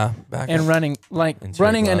 ball, Yeah, back and up. running Into your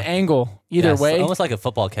running an glove. angle either Yeah, it's way. almost like a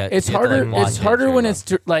football catch. It's You have to, harder. like, launch It's it harder into when your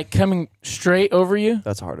it's like coming straight over you,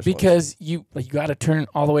 That's the hardest one. because you got to turn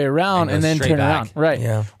all the way around And and go then straight turn back. around, right?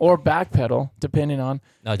 Yeah. Or backpedal, depending on.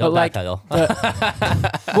 glove. No, don't like,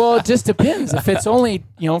 backpedal. Well, it just depends. If it's only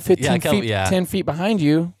 15 Yeah, feet, yeah. 10 feet behind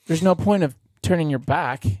you, there's no point of turning your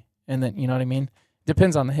back, and then you know what I mean.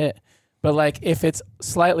 Depends on the hit, but like if it's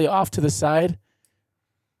slightly off to the side,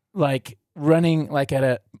 like running like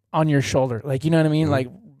on your shoulder, like you know what I mean, like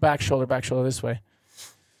back shoulder this way.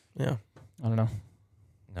 Yeah. I don't know.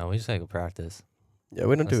 No, we just gotta go practice. Yeah,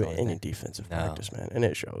 we don't That's do the only any thing. defensive No. practice, man, and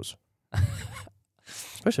it shows.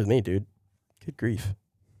 Especially with me, dude. Good grief.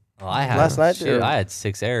 Well, I had Last night, shoot, dude. I had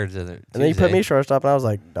 6 errors. And And then you put me shortstop, and I was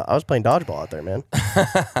like, I was playing dodgeball out there, man.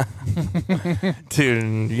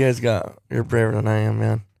 Dude, you guys you're braver than I am,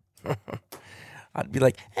 man. I'd be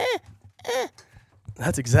like,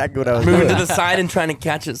 That's exactly what I was moving doing. to the side and trying to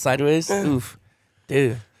catch it sideways. Oof.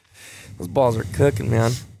 Dude, those balls are cooking,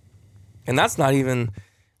 man. And that's not even,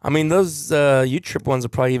 I mean, those U-Trip ones are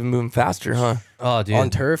probably even moving faster, huh? Oh, dude. On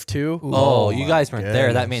turf, too. Oh, you my guys weren't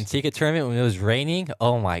there. That goodness. Manteca tournament when it was raining.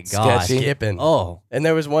 Oh my gosh. Sketchy. Skipping. Oh, And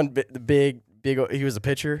there was one the big, he was a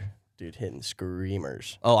pitcher. Dude, hitting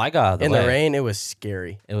screamers. oh, I got out of the In way. the rain, it was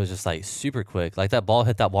scary. It was just like super quick. Like that ball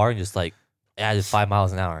hit that bar and just like added 5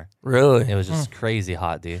 miles an hour. Really? It was just crazy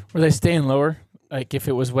hot, dude. Were they staying lower? Like if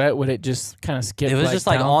it was wet, would it just kind of skip? It was just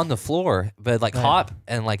like down? on the floor, but like Right. hot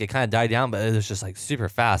and like it kind of died down, but it was just like super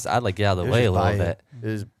fast. I'd like get out of It the was way a just little by bit. It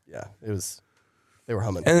was, it was, they were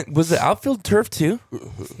humming. And was the outfield turf too?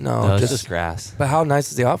 No, No, it's just, just grass. But how nice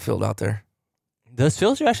is the outfield out there? Those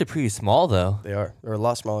fields are actually pretty small though. They're a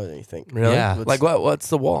lot smaller than you think. Really? Yeah. Like what's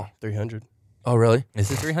the wall? 300. Oh, really?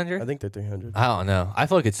 Is it I 300? think they're 300. I don't know. I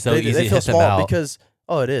feel like it's so they easy to feel hit them small out. because,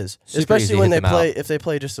 it is. Super Especially easy to when hit they them play, out. if they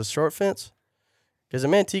play just a short fence. Because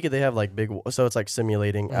in Manteca, they have like big, so it's like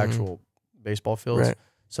simulating Mhm. actual baseball fields. Right.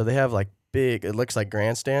 So they have like big, it looks like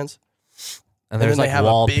grandstands. and there's then like they have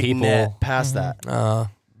wall a big people. net past that.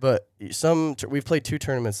 But we've played 2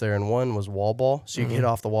 tournaments there, and one was wall ball, so you could hit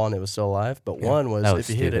off the wall and it was still alive. But Yeah. one was, That was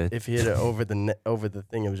if you hit stupid. it over the net, over the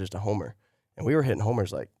thing, it was just a homer. And we were hitting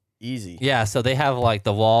homers like easy. Yeah, so they have like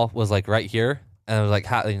the wall was like right here, and it was like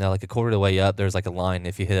like a quarter of the way up. There's like a line.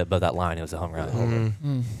 If you hit it above that line, it was a home run. Mm.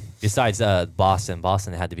 Mm. Besides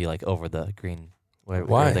Boston had to be like over the green. Whatever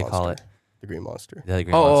Why? they call it. The Green Monster. The other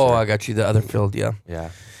green Oh, monster. I got you. The other field, yeah. Yeah,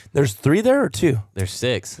 There's 3 there or 2? there's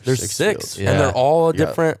 6. There's 6 6. fields. Yeah. And they're all You got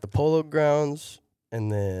different. The Polo Grounds,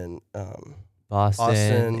 and then Boston,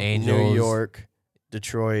 Austin, Angels, New York,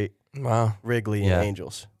 Detroit, Wow. Wrigley, Yeah. and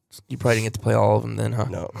Angels. You probably didn't get to play all of them then, huh?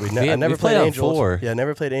 No, We- I never we played played on Angels. 4. Yeah,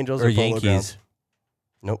 never played Angels or or Polo Yankees. Grounds.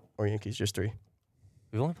 Nope, or Yankees, just 3.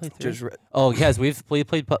 We've only played 3. Just Oh yes, we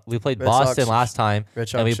played Red Boston Sox, last time, Red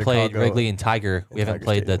Sox, and we played Chicago, Wrigley and Tiger. We and haven't Tiger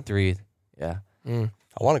played the Stadium. 3. Yeah. Mm.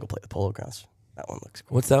 I want to go play the Polo Grounds. That one looks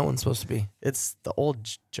cool. What's that one supposed to be? It's the old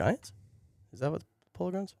Giants. Is that what Polo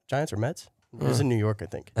Grounds? Giants or Mets? It's Huh. in New York, I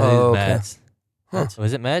think. That is Oh, okay. Mets. Huh.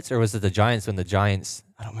 Was it Mets or was it the Giants when the Giants?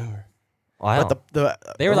 I don't remember. Well, I But don't- the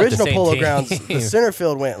They were like the original same Polo team. Grounds, the center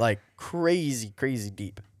field went like crazy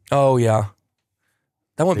deep. Oh, yeah.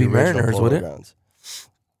 That wouldn't The be original Mariners, Polo would it? Grounds.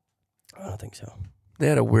 I don't think so. They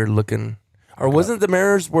had a weird looking. Or wasn't the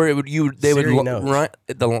Mariners where it would they would Siri knows. run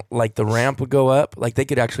the ramp would go up, like they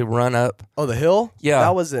could actually run up. Oh, the hill? Yeah.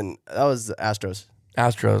 That was the Astros.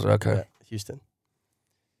 Astros, okay. Yeah, Houston.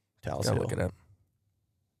 Talus Gotta Hill. look it up.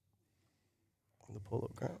 The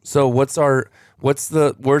Polo Grounds. So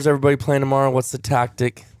where's everybody playing tomorrow? What's the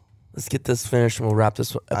tactic? Let's get this finished and we'll wrap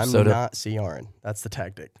this episode I'm up. not CRing. That's the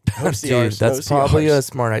tactic. Dude, that's probably a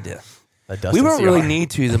smart idea. We won't really need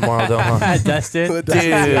to tomorrow though, huh? Dustin. Dude.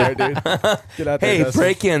 Get out there, Hey, Dustin.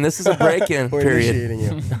 break in. This is a break in We're period. initiating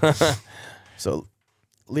you. So,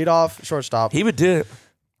 lead off, shortstop. He would do it.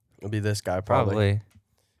 It'll be this guy probably. Probably.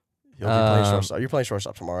 He'll be playing shortstop. You're playing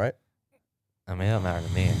shortstop tomorrow, right? I mean, it don't matter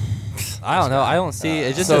to me. I don't know. I don't see.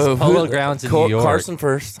 It just So says Polo who- Grounds in New York. Carson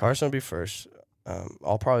first. Carson will be first.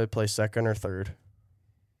 I'll probably play second or third.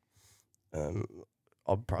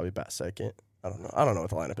 I'll probably bat second. I don't know what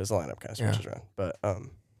the lineup is. The lineup kind of switches around. But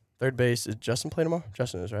third base, is Justin play tomorrow?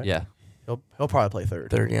 Justin is, right? Yeah. He'll probably play third.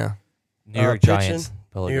 Third, yeah. New York pitching, Giants.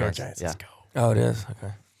 Polo New York Giants. Giants. Yeah. Let's go. Oh, it is.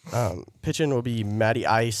 Okay. Pitching will be Matty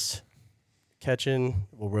Ice. Catching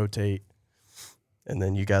will rotate. And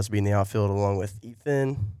then you guys will be in the outfield along with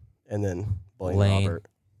Ethan and then Blaine Robert.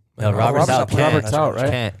 No, Robert's out. playing. Robert's out, right?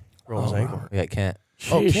 Kent. Rolled his ankle. We got Kent.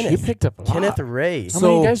 Sheesh, Kenneth. you picked up a lot. Kenneth Ray. How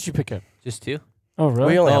many guys did you pick up? Just 2? Oh,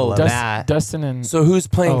 really? We only have Oh, 11. Matt. Dustin and So who's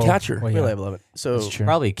playing Oh, catcher? well, We yeah. only have 11. So That's true.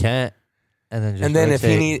 Probably Kent. And then just And then if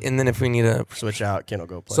rotate. we need a switch out. Ken will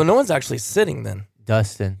go play. so no one's actually sitting then.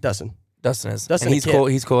 Dustin. Dustin. Dustin is. Dustin and he's and Kent. cool.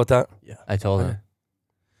 He's cool with that. I told him.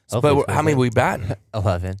 So, Hopefully but he's how many good. we batting?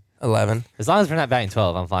 11. 11. As long as we're not batting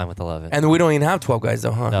 12, I'm fine with 11. And we don't even have 12 guys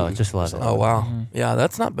though, huh? No, just 11. Oh wow. Mhm. Yeah,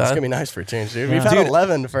 that's not It's bad. gonna be nice for a change, dude. Yeah. We've had Dude,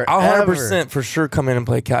 11 for I'll 100% for sure come in and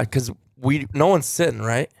play catch because no one's sitting,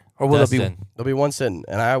 right? Or will there be? Dustin. There'll be one sitting,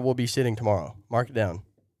 and I will be sitting tomorrow. Mark it down.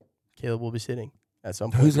 Caleb will be sitting at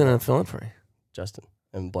some point. Who's gonna tomorrow. fill in for me? Justin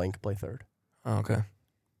and Blank play third. Oh, okay.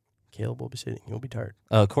 Caleb will be sitting. He'll be tired.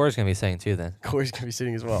 Corey's going to be saying too then. Corey's gonna be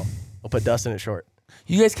sitting as well. We'll put Dustin at short.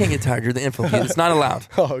 You guys can't get tired. You're the infield. It's not allowed.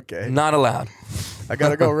 Oh, okay. Not allowed. I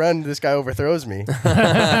gotta go run. This guy overthrows me.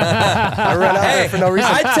 I run out there for no reason.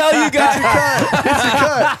 I tell you guys. It's a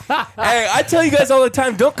cut. Hey, I tell you guys all the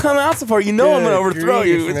time, don't come out so far. You know I'm gonna Good overthrow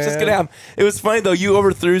you. grief, It's just man. gonna happen. It was funny though. You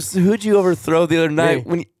overthrew. Who'd you overthrow the other night? Me.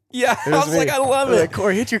 When? Yeah, It I was me. like, I love was it. like,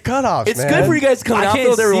 Corey, hit your cutoffs. It's man. good for you guys to come I out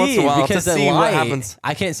can't every once in a see while to because the see what light- happens.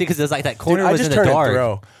 I can't see because it's like that Dude, corner I was just in the turned and dark.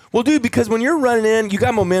 throw. Well, dude, because when you're running in, you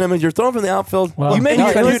got momentum and you're throwing from the outfield. Well, you maybe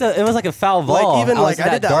No, can it was like a foul ball. Like even I was like in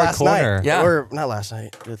I did that dark last corner. night. Yeah. Or not last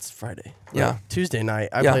night. It's Friday. Yeah. Tuesday night.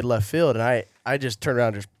 I Yeah. played left field and I just turned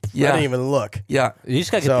around and just Yeah. I didn't even look. Yeah. You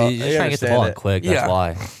just got So, you just I trying to get the understand ball in it. quick. That's Yeah.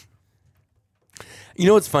 why. You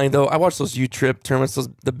know what's funny though? I watch those U-Trip tournaments,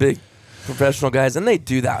 the big professional guys, and they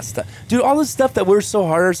do that stuff. Dude, all this stuff that we're so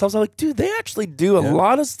hard on ourselves, I'm like, dude, they actually do a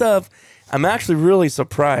lot of stuff. I'm actually really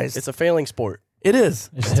surprised. It's a failing sport. It is.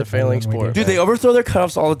 It's a failing sport. Dude, they overthrow their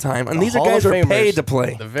cutoffs all the time, and The these are Hall guys of who are Famers, paid to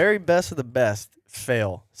play. The very best of the best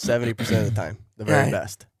fail 70% of the time. The very Right.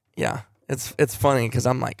 best. Yeah, it's funny because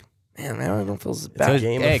I'm like, man, I don't feel as a bad.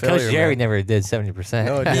 game Hey, of Coach failure, Jerry man. never did 70%.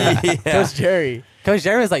 No, Yeah. dude. Coach Jerry. Coach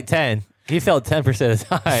Jerry was like 10. He failed 10% of the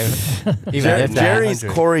time. Even Jerry- if that. Jerry's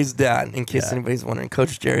 100. Corey's dad, in case Yeah. anybody's wondering.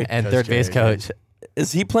 Coach Jerry. And Coach third base Jerry, coach.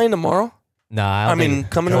 Is he playing tomorrow? Nah, I, I don't mean, think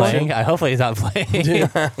coming he's to playing. Hopefully he's not playing.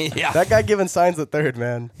 Yeah. That guy giving signs at third,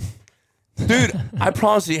 man. Dude, I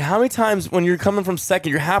promise you, how many times when you're coming from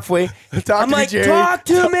second, you're halfway, Talk I'm to me, like, Jerry. talk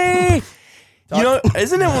to me. You know,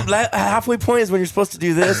 isn't it halfway point is when you're supposed to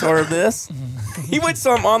do this or this? He went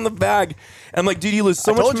some on the bag. I'm like, dude, you lose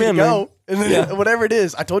so I much told you to momentum. go. And then Yeah. whatever it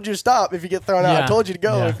is, I told you to stop if you get thrown out. I Yeah. told you to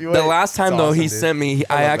go Yeah. if you The wait. last time It's though, awesome, he dude. sent me. I love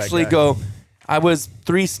that actually guy. go. I was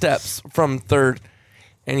 3 steps from third,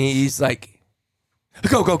 and he's like,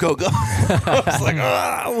 "Go, go, go, go!" I was like, "Oh,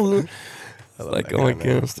 I love like, that oh my guy, man.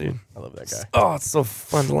 goodness, dude! I love that guy. Oh, it's so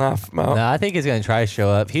fun to laugh about." No, I think he's gonna try to show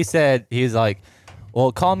up. He said he's like,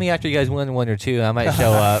 well, call me after you guys win 1 or 2. I might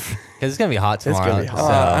show up because it's gonna be hot It's tomorrow. gonna be hot.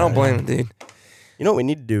 so- I don't blame him, dude. You know what we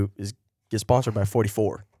need to do is get sponsored by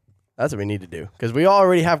 44. That's what we need to do because we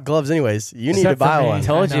already have gloves anyways. You need Except to for buy me. one.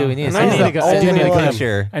 Told I you know. we need. I to know. I He's need the to. I do only need a one.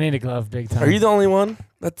 picture. I need a glove big time. Are you the only one?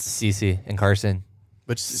 That's Cece and Carson.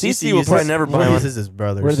 But CC will probably never buy one. This is his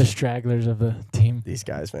brothers. We're the stragglers of the team. These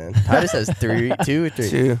guys, man. Titus has two or three.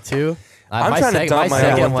 Two. Two. I'm my trying to sec- dump my my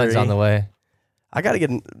second other one's three. on the way. I gotta get.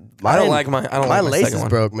 I don't like my. I don't my like my lace second is one.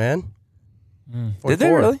 broke, man. Mm. Did they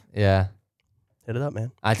 44. really? Yeah, Hit it up,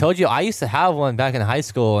 man. I told you I used to have one back in high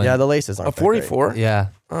school. And Yeah, the laces aren't A that great. 44. yeah.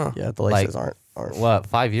 Oh. Yeah, the Like, laces aren't. What,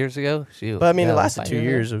 5 years ago? Shoot. But I mean, Yeah, it lasted 5 2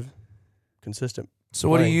 years of consistent. So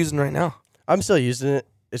what are you Playing. using right now? I'm still using it.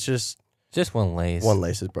 It's just Just one lace. one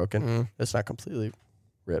lace is broken. Mm. It's not completely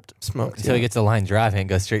ripped. Smoked. Until he gets the line drive and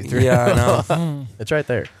goes straight through. Yeah, I know. Mm. It's right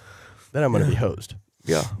there. Then I'm gonna be hosed.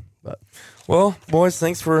 Yeah. But- Well, boys,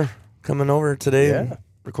 thanks for coming over today Yeah. and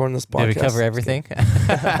recording this podcast. Did we cover everything? no.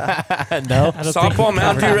 I don't think Softball, we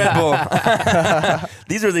Mountain Dew, covered Red Bull.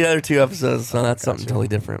 These are the other 2 episodes, so that's something totally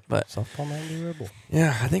different. But Softball man, be rebel.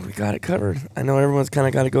 yeah, I think we got it covered. I know everyone's kind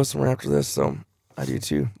of got to go somewhere after this, so I do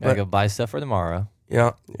too. Gotta But go buy stuff for tomorrow.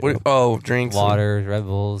 yeah. Yeah. Drinks. and- Water, Red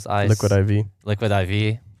Bulls, ice. Liquid IV. Liquid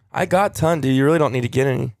IV. I got ton, dude. You really don't need to get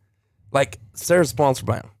any. Like, Sarah's sponsored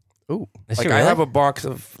by them. Ooh. Is Like, she I really? have a box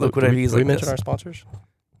of liquid Did we IVs like mention this. our sponsors?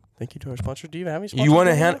 Thank you to our sponsor. Do you even have any sponsors? You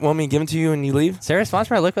want me to give it to you and you leave? Sarah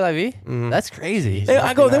sponsored by Liquid IV? Mhm. That's crazy. Hey,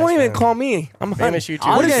 I go. They won't even man. call me. I'm Famous I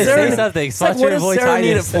YouTubers. was gonna Sarah- say something. It's like, Sponsor what your does boy Sarah need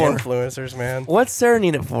it Titus. for? Influencers, man. What's Sarah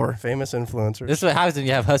need it for? Famous influencers. This is what happens when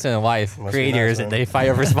you have husband and wife, Must be creators, nice, and man. they fight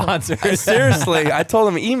over sponsors. Seriously, I told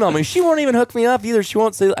him email me. She won't even hook me up either. She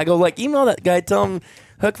won't say. I go like email that guy. Tell him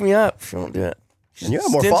hook me up. She won't do it. She's and you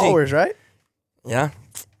have more stingy. followers, right? Yeah,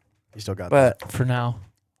 You still got but For now.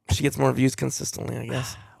 she gets more views consistently, I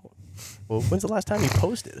guess. Well, when's the last time you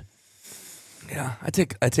posted? Yeah, I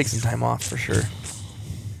take some time off for sure.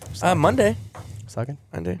 Monday. Sucking?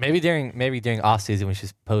 Monday. maybe during off season we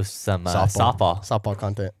should post some softball. Softball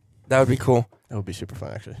content. That would be cool. That would be super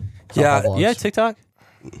fun, actually. Yeah. Softball You vlogs. have TikTok?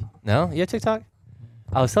 No, you have TikTok?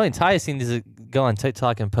 I was telling Ty, he needs to go on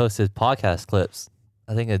TikTok and post his podcast clips.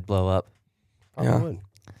 I think it'd blow up. Probably Yeah. would.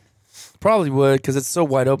 Probably would because it's so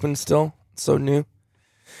wide open still. It's so new.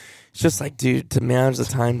 It's just like, dude, to manage the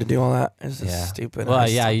time to do all that is just stupid. Well, I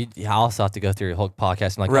yeah, just- you also have to go through your whole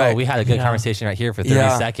podcast and like, Right. oh, we had a good Yeah. conversation right here for 30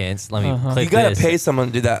 Yeah. seconds. Let me Uh-huh. click you gotta this. pay someone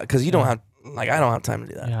to do that because you don't Yeah. have like I don't have time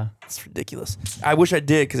to do that. Yeah. It's ridiculous. I wish I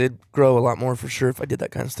did because it'd grow a lot more for sure if I did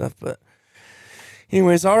that kind of stuff. But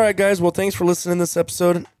anyways, all right, guys. Well, thanks for listening to this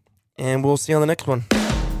episode, and we'll see you on the next one.